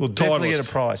 We'll definitely get a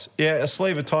prize. Yeah, a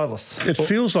sleeve of Titleist. It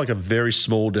feels like a very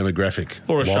small demographic,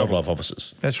 or a wildlife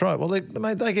officers. That's right. Well,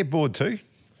 they get bored too.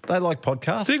 They like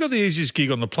podcasts. They've got the easiest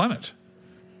gig on the planet.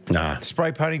 Nah.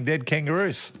 Spray painting dead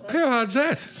kangaroos. How hard's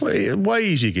that? Way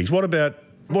easier gigs. What about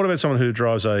someone who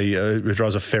drives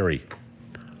a ferry?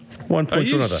 One point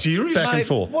to another. Serious? Back and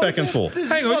forth. Back and forth.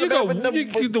 Hang on,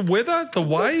 the weather, the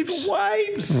waves. The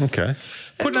waves. Okay.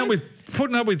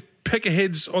 Putting up with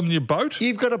peckerheads on your boat.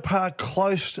 You've got to park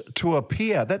close to a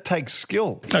pier. That takes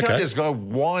skill. You can't just go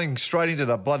whining straight into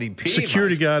the bloody pier.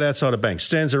 Security guard outside a bank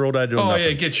stands there all day doing nothing. Oh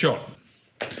yeah, get shot.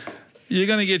 You're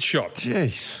going to get shot.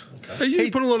 Jeez. You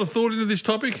put a lot of thought into this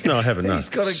topic? No, I haven't, no.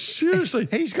 Seriously.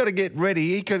 He's got to get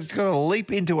ready. He's got to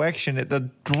leap into action at the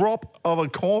drop of a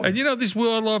coin. And you know what this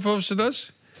wildlife officer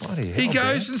does? He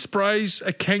goes and sprays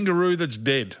a kangaroo that's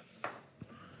dead.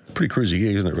 Pretty cruisy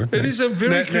gig, isn't it, Ron? It is a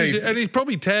very cruisy, and he's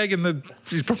probably tagging the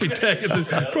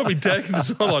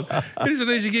sideline. It is an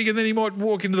easy gig, and then he might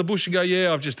walk into the bush and go,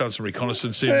 "Yeah, I've just done some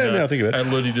reconnaissance in I think of it. at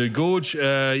Looney-Doo Gorge.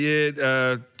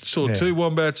 Saw 2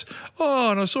 wombats.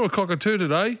 Oh, and I saw a cockatoo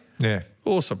today. Yeah,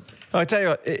 awesome." I tell you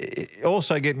what,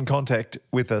 also get in contact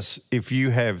with us if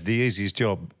you have the easiest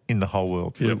job in the whole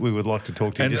world. Yep. We would like to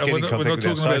talk to you. And just get in contact we're not with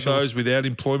our talking about socials. those without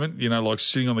employment, like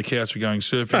sitting on the couch or going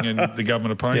surfing and the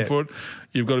government are paying for it.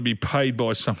 You've got to be paid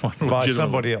by someone. By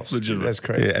somebody else. That's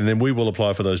correct. Yeah, and then we will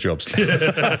apply for those jobs. You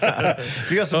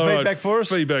got some feedback for us?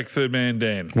 Feedback, third man,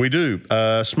 Dan. We do.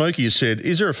 Smokey has said,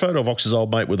 is there a photo of Ox's old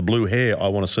mate with the blue hair? I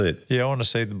want to see it. Yeah, I want to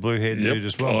see the blue-haired dude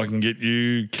as well. I can get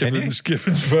you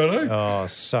Giffen's photo. Oh,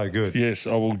 so good. Yes,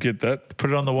 I will get that.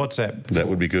 Put it on the WhatsApp. That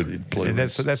would be good. And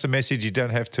that's a message you don't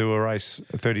have to erase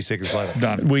 30 seconds later.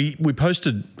 Done. We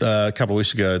posted a couple of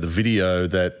weeks ago the video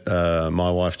that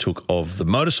my wife took of the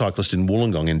motorcyclist in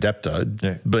Wollongong in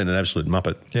Dapto being an absolute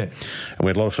muppet. Yeah. And we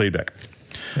had a lot of feedback.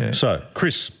 Yeah. So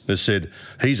Chris has said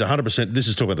he's 100%. This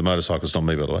is talking about the motorcyclist, not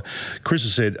me, by the way. Chris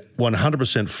has said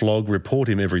 100% flog, report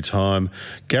him every time.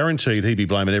 Guaranteed he'd be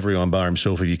blaming everyone bar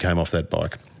himself if you came off that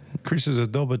bike. Chris is a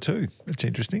dobber too. That's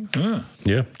interesting.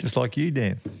 Yeah. Just like you,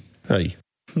 Dan. Hey.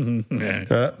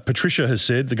 Patricia has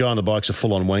said the guy on the bike's a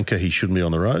full-on wanker. He shouldn't be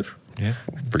on the road. Yeah.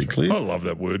 Pretty clear. I love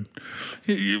that word.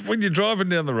 When you're driving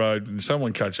down the road and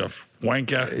someone cuts you off,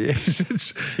 wanker.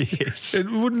 Yes. It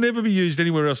would never be used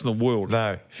anywhere else in the world.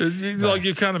 No. Like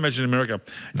you can't imagine America.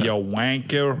 You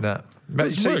wanker. No.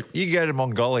 But see, you go to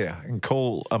Mongolia and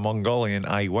call a Mongolian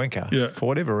a wanker for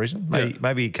whatever reason.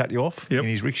 Maybe he cut you off in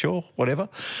his rickshaw, whatever.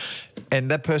 And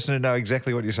that person would know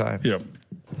exactly what you're saying. Yep.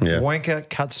 Yeah. Wanker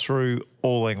cuts through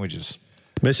all languages.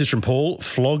 Message from Paul,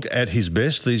 flog at his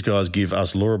best. These guys give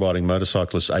us law-abiding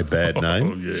motorcyclists a bad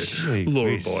name. Oh, yeah.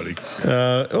 Law-abiding.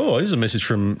 Here's a message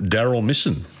from Daryl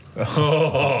Misson.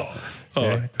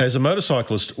 As a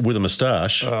motorcyclist with a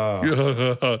moustache,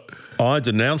 I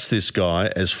denounced this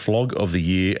guy as flog of the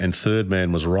year, and Third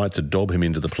Man was right to dob him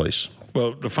into the police.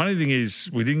 Well, the funny thing is,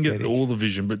 we didn't get all the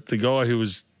vision, but the guy who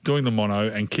was doing the mono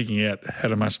and kicking out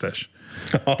had a moustache.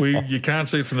 You can't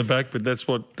see it from the back, but that's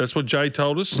what Jay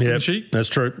told us, didn't she? That's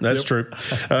true. That's true.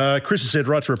 Chris has said,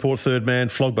 right to report, Third Man,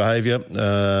 flog behaviour.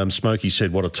 Smokey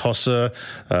said, what a tosser.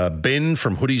 Ben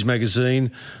from Hoodies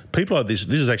Magazine. People like this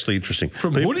is actually interesting.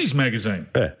 From Hoodies Magazine?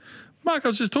 Yeah. Mark, I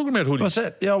was just talking about Hoodies. What's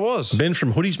that? Yeah, I was. Ben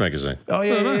from Hoodies Magazine. Oh,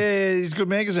 yeah, he's a good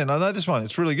magazine. I know this one.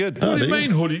 It's really good. What do you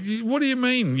mean, Hoodie? What do you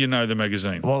mean you know the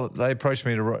magazine? Well, they approached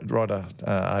me to write an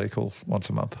article once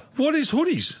a month. What is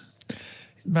Hoodies?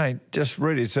 Mate, just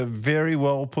read it. It's a very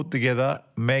well put together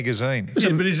magazine.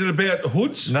 Yeah, but is it about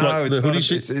hoods? No, Like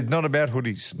it's not about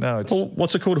hoodies. No, it's. Well,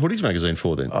 what's it called Hoodies Magazine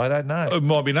for then? I don't know. It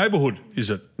might be neighbourhood, is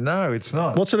it? No, it's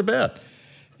not. What's it about?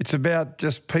 It's about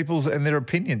just people's and their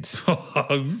opinions.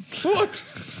 What?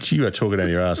 You are talking out of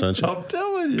your ass, aren't you? I'm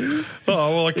telling you.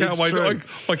 Oh, well, I can't It's wait. true.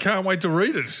 I can't wait to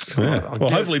read it. Yeah. Well,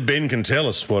 hopefully Ben can tell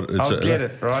us what it's I'll get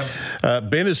it, right?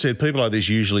 Ben has said people like this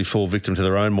usually fall victim to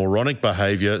their own moronic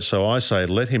behaviour, so I say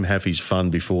let him have his fun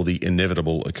before the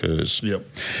inevitable occurs.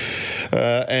 Yep.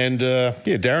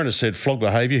 Darren has said flog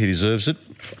behaviour, he deserves it.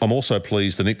 I'm also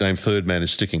pleased the nickname Third Man is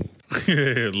sticking.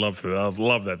 Yeah, love that. I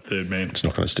love that Third Man. It's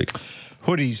not going to stick.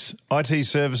 Hoodies, IT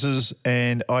services,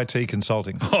 and IT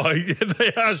consulting. Oh, yeah,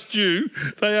 they asked you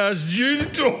to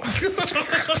talk.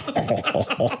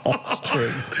 It's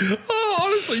true. Oh,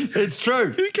 honestly. It's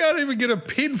true. You can't even get a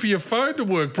pin for your phone to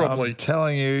work properly. I'm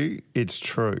telling you, it's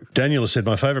true. Daniel has said,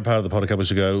 my favourite part of the pod a couple of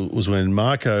weeks ago was when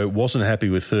Marco wasn't happy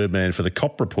with Third Man for the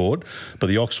cop report, but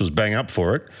the Ox was bang up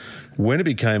for it. When it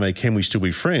became a Can We Still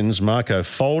Be Friends, Marco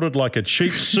folded like a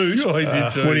cheap suit Oh, he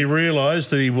did too. when he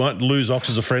realised that he won't lose Ox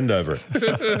as a friend over it.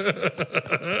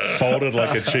 Folded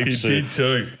like a cheap He suit. did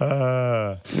too.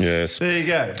 Yes. There you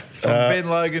go. From Ben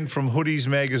Logan from Hoodies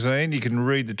Magazine. You can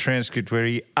read the transcript where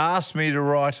he asked me to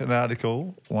write an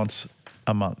article once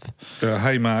a month.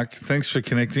 Hey, Mark, thanks for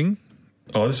connecting.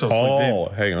 Oh, this was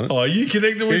Hang on. Oh, you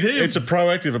connected with him? It's a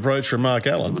proactive approach from Mark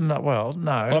Allen. No.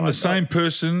 I'm the same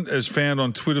person as found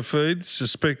on Twitter feed.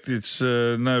 Suspect it's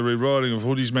no rewriting of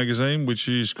Hoodies Magazine, which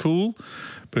is cool.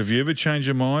 But if you ever change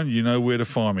your mind, you know where to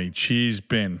find me. Cheers,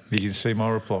 Ben. You can see my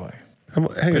reply. Hang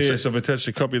on a Yes, sec. I've attached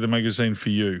a copy of the magazine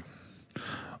for you.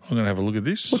 I'm going to have a look at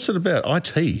this. What's it about?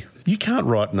 IT. You can't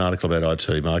write an article about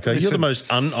IT, Marco. You're the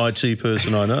most un-IT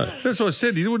person I know. That's what I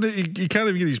said. He can't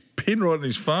even get his pen right on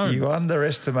his phone. You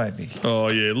underestimate me.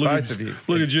 Oh, yeah. Both of you.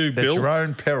 Look at you, Bill. At your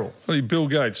own peril. Look at Bill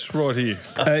Gates right here.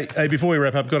 Hey, before we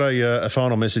wrap up, got a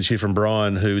final message here from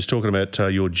Brian, who was talking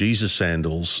about your Jesus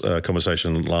sandals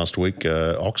conversation last week,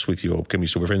 Ox, with your Can We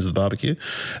Still Be Friends at the barbecue.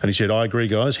 And he said, I agree,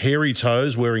 guys. Hairy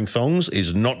toes wearing thongs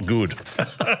is not good.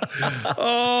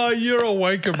 Oh, you're a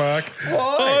wanker, Mark.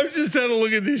 Why? I've just had a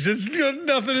look at this. It's got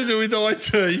nothing to do with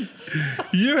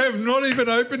IT. You have not even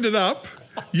opened it up.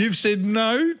 You've said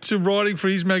no to writing for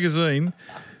his magazine.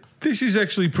 This is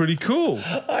actually pretty cool.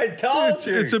 I told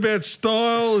you. It's about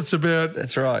style. It's about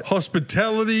That's right.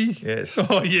 hospitality. Yes.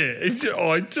 Oh, yeah. It's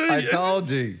IT. I told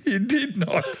you. You did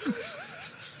not.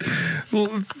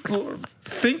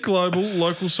 Think global,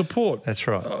 local support. That's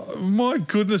right. My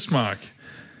goodness, Mark.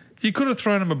 You could have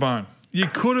thrown him a bone. You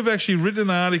could have actually written an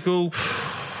article.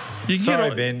 You can Sorry,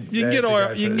 get, Ben. You can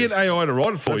get AI to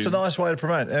write it for That's you. a nice way to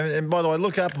promote. And by the way,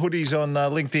 look up Hoodies on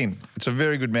LinkedIn. It's a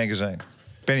very good magazine.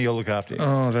 Benny, I'll look after you.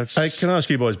 Oh, that's. Hey, can I ask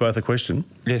you boys both a question?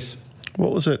 Yes.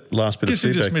 What was that last bit of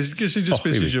feedback? Guess he just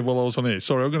messaged you while I was on air.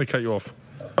 Sorry, I'm going to cut you off.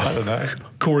 I don't know.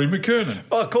 Corey McKernan.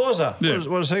 Oh, Causa. Yeah.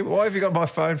 What is he? Why have you got my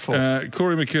phone for?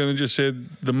 Corey McKernan just said,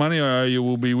 the money I owe you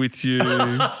will be with you.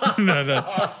 No,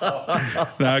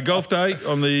 golf day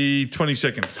on the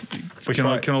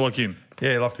 22nd. Can I lock in?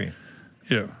 Yeah, lock me.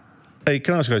 Yeah. Hey,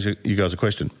 can I ask you guys a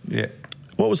question? Yeah.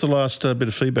 What was the last bit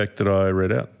of feedback that I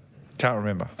read out? Can't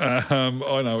remember. I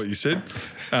know what you said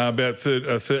about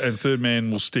third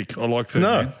man will stick. I like third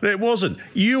man. No, it wasn't.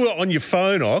 You were on your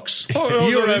phone, Ox. Oh, I was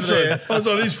you on were his over there. phone. I was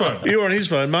on his phone. You were on his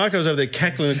phone. Marco's over there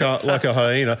cackling like a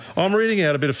hyena. I'm reading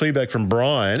out a bit of feedback from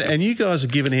Brian, and you guys are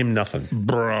giving him nothing.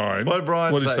 Brian. What did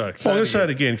Brian What did say? he Well, I'm going to say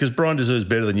it again because Brian deserves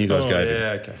better than you guys gave him.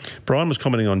 Yeah, okay. Brian was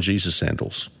commenting on Jesus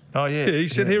sandals. Oh, yeah. Yeah, he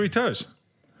said hairy toes.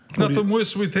 Nothing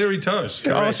worse with hairy toes.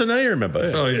 Oh, so now you remember.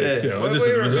 Oh, yeah. I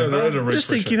just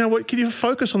think, you know what? Can you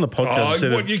focus on the podcast?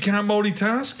 Oh, what, you can't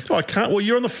multitask? Oh, I can't. Well,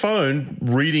 you're on the phone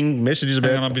reading messages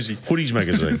about I'm busy. Hoodies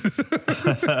magazine.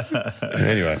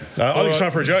 Anyway, I think it's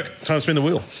time for a joke. Time to spin the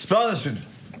wheel. Spin.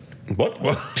 What?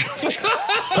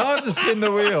 Time to spin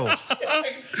the wheel.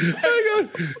 Hang on.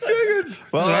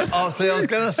 Well, I was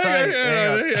going to say...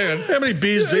 Hang on. How many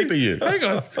beers deep are you? Hang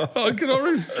on. Oh, can I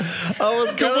read? I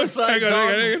was going to say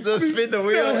time to spin the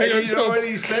wheel. Hang on, You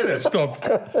already said it. Stop.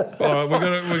 All right, we're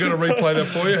gonna replay that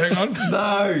for you. Hang on.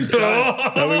 No.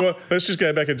 No, let's just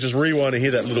go back and just rewind and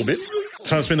hear that little bit.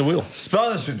 Time to spin the wheel.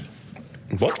 Spin.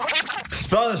 What?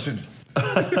 Spin.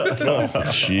 Oh,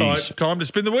 jeez. All right, time to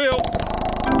spin the wheel.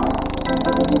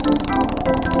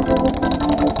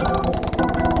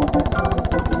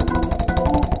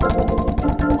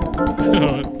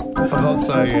 I'm not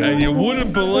saying it. And you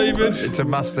wouldn't believe it. It's a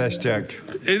mustache joke.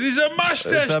 It is a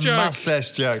mustache It's a joke.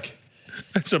 mustache joke.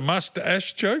 It's a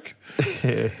mustache joke.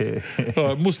 All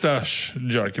right, mustache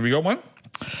joke. Have you got one?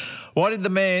 Why did the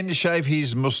man shave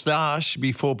his moustache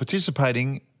before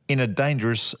participating in a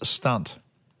dangerous stunt?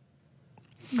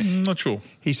 Not sure.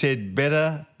 He said,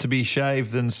 better to be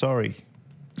shaved than sorry.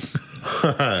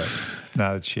 No,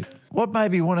 that's shit. What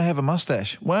made me want to have a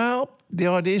mustache? Well, the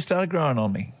idea started growing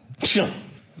on me. There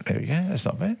we go. That's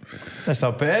not bad. That's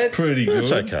not bad. Pretty good.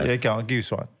 That's okay. Yeah, go on. Give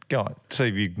us one. Go on. See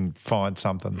if you can find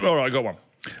something. All right, I got one.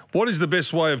 What is the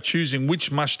best way of choosing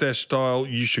which mustache style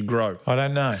you should grow? I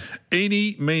don't know.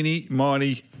 Eeny, meeny,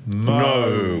 miny,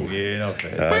 No. Yeah, not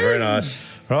bad. Very nice.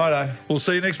 Righto. We'll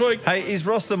see you next week. Hey, is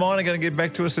Ross the Miner going to get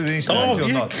back to us at any stage Oh, or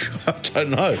yeah. not? I don't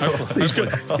know. He's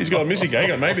got a missing.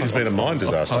 Hang on, maybe there's been a mine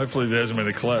disaster. Hopefully there hasn't been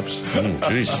a collapse.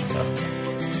 Jeez.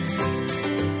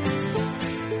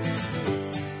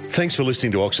 Thanks for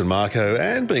listening to Ox and Marco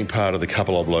and being part of the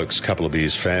Couple of Blokes, Couple of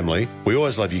Beers family. We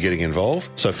always love you getting involved,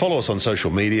 so follow us on social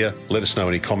media, let us know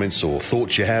any comments or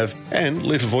thoughts you have, and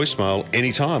leave a voicemail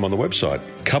anytime on the website,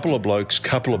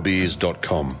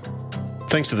 coupleofblokes.coupleofbeers.com.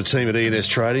 Thanks to the team at E&S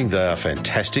Trading, they are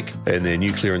fantastic, and their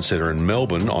new clearance centre in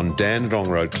Melbourne on Dandenong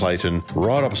Road, Clayton,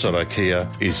 right opposite IKEA,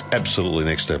 is absolutely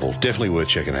next level. Definitely worth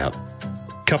checking out.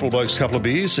 Couple of Blokes, Couple of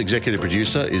Beers, executive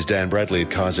producer is Dan Bradley at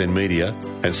Kaizen Media,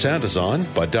 and sound design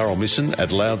by Darryl Misson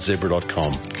at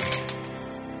loudzebra.com.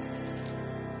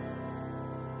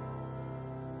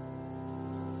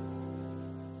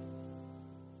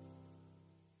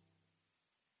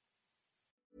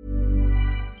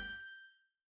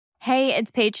 Hey,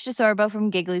 it's Paige DeSorbo from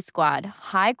Giggly Squad.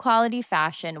 High quality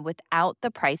fashion without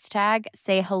the price tag.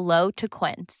 Say hello to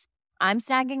Quince. I'm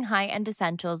snagging high-end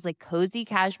essentials like cozy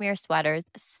cashmere sweaters,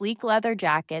 sleek leather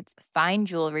jackets, fine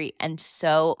jewelry, and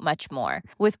so much more.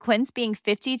 With Quince being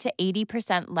 50 to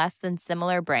 80% less than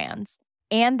similar brands.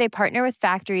 And they partner with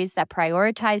factories that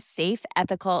prioritize safe,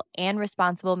 ethical, and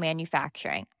responsible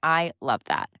manufacturing. I love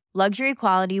that. Luxury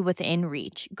quality within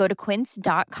reach. Go to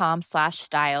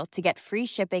quince.com/style to get free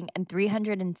shipping and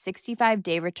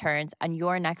 365-day returns on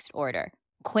your next order.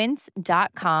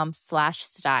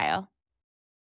 Quince.com/style.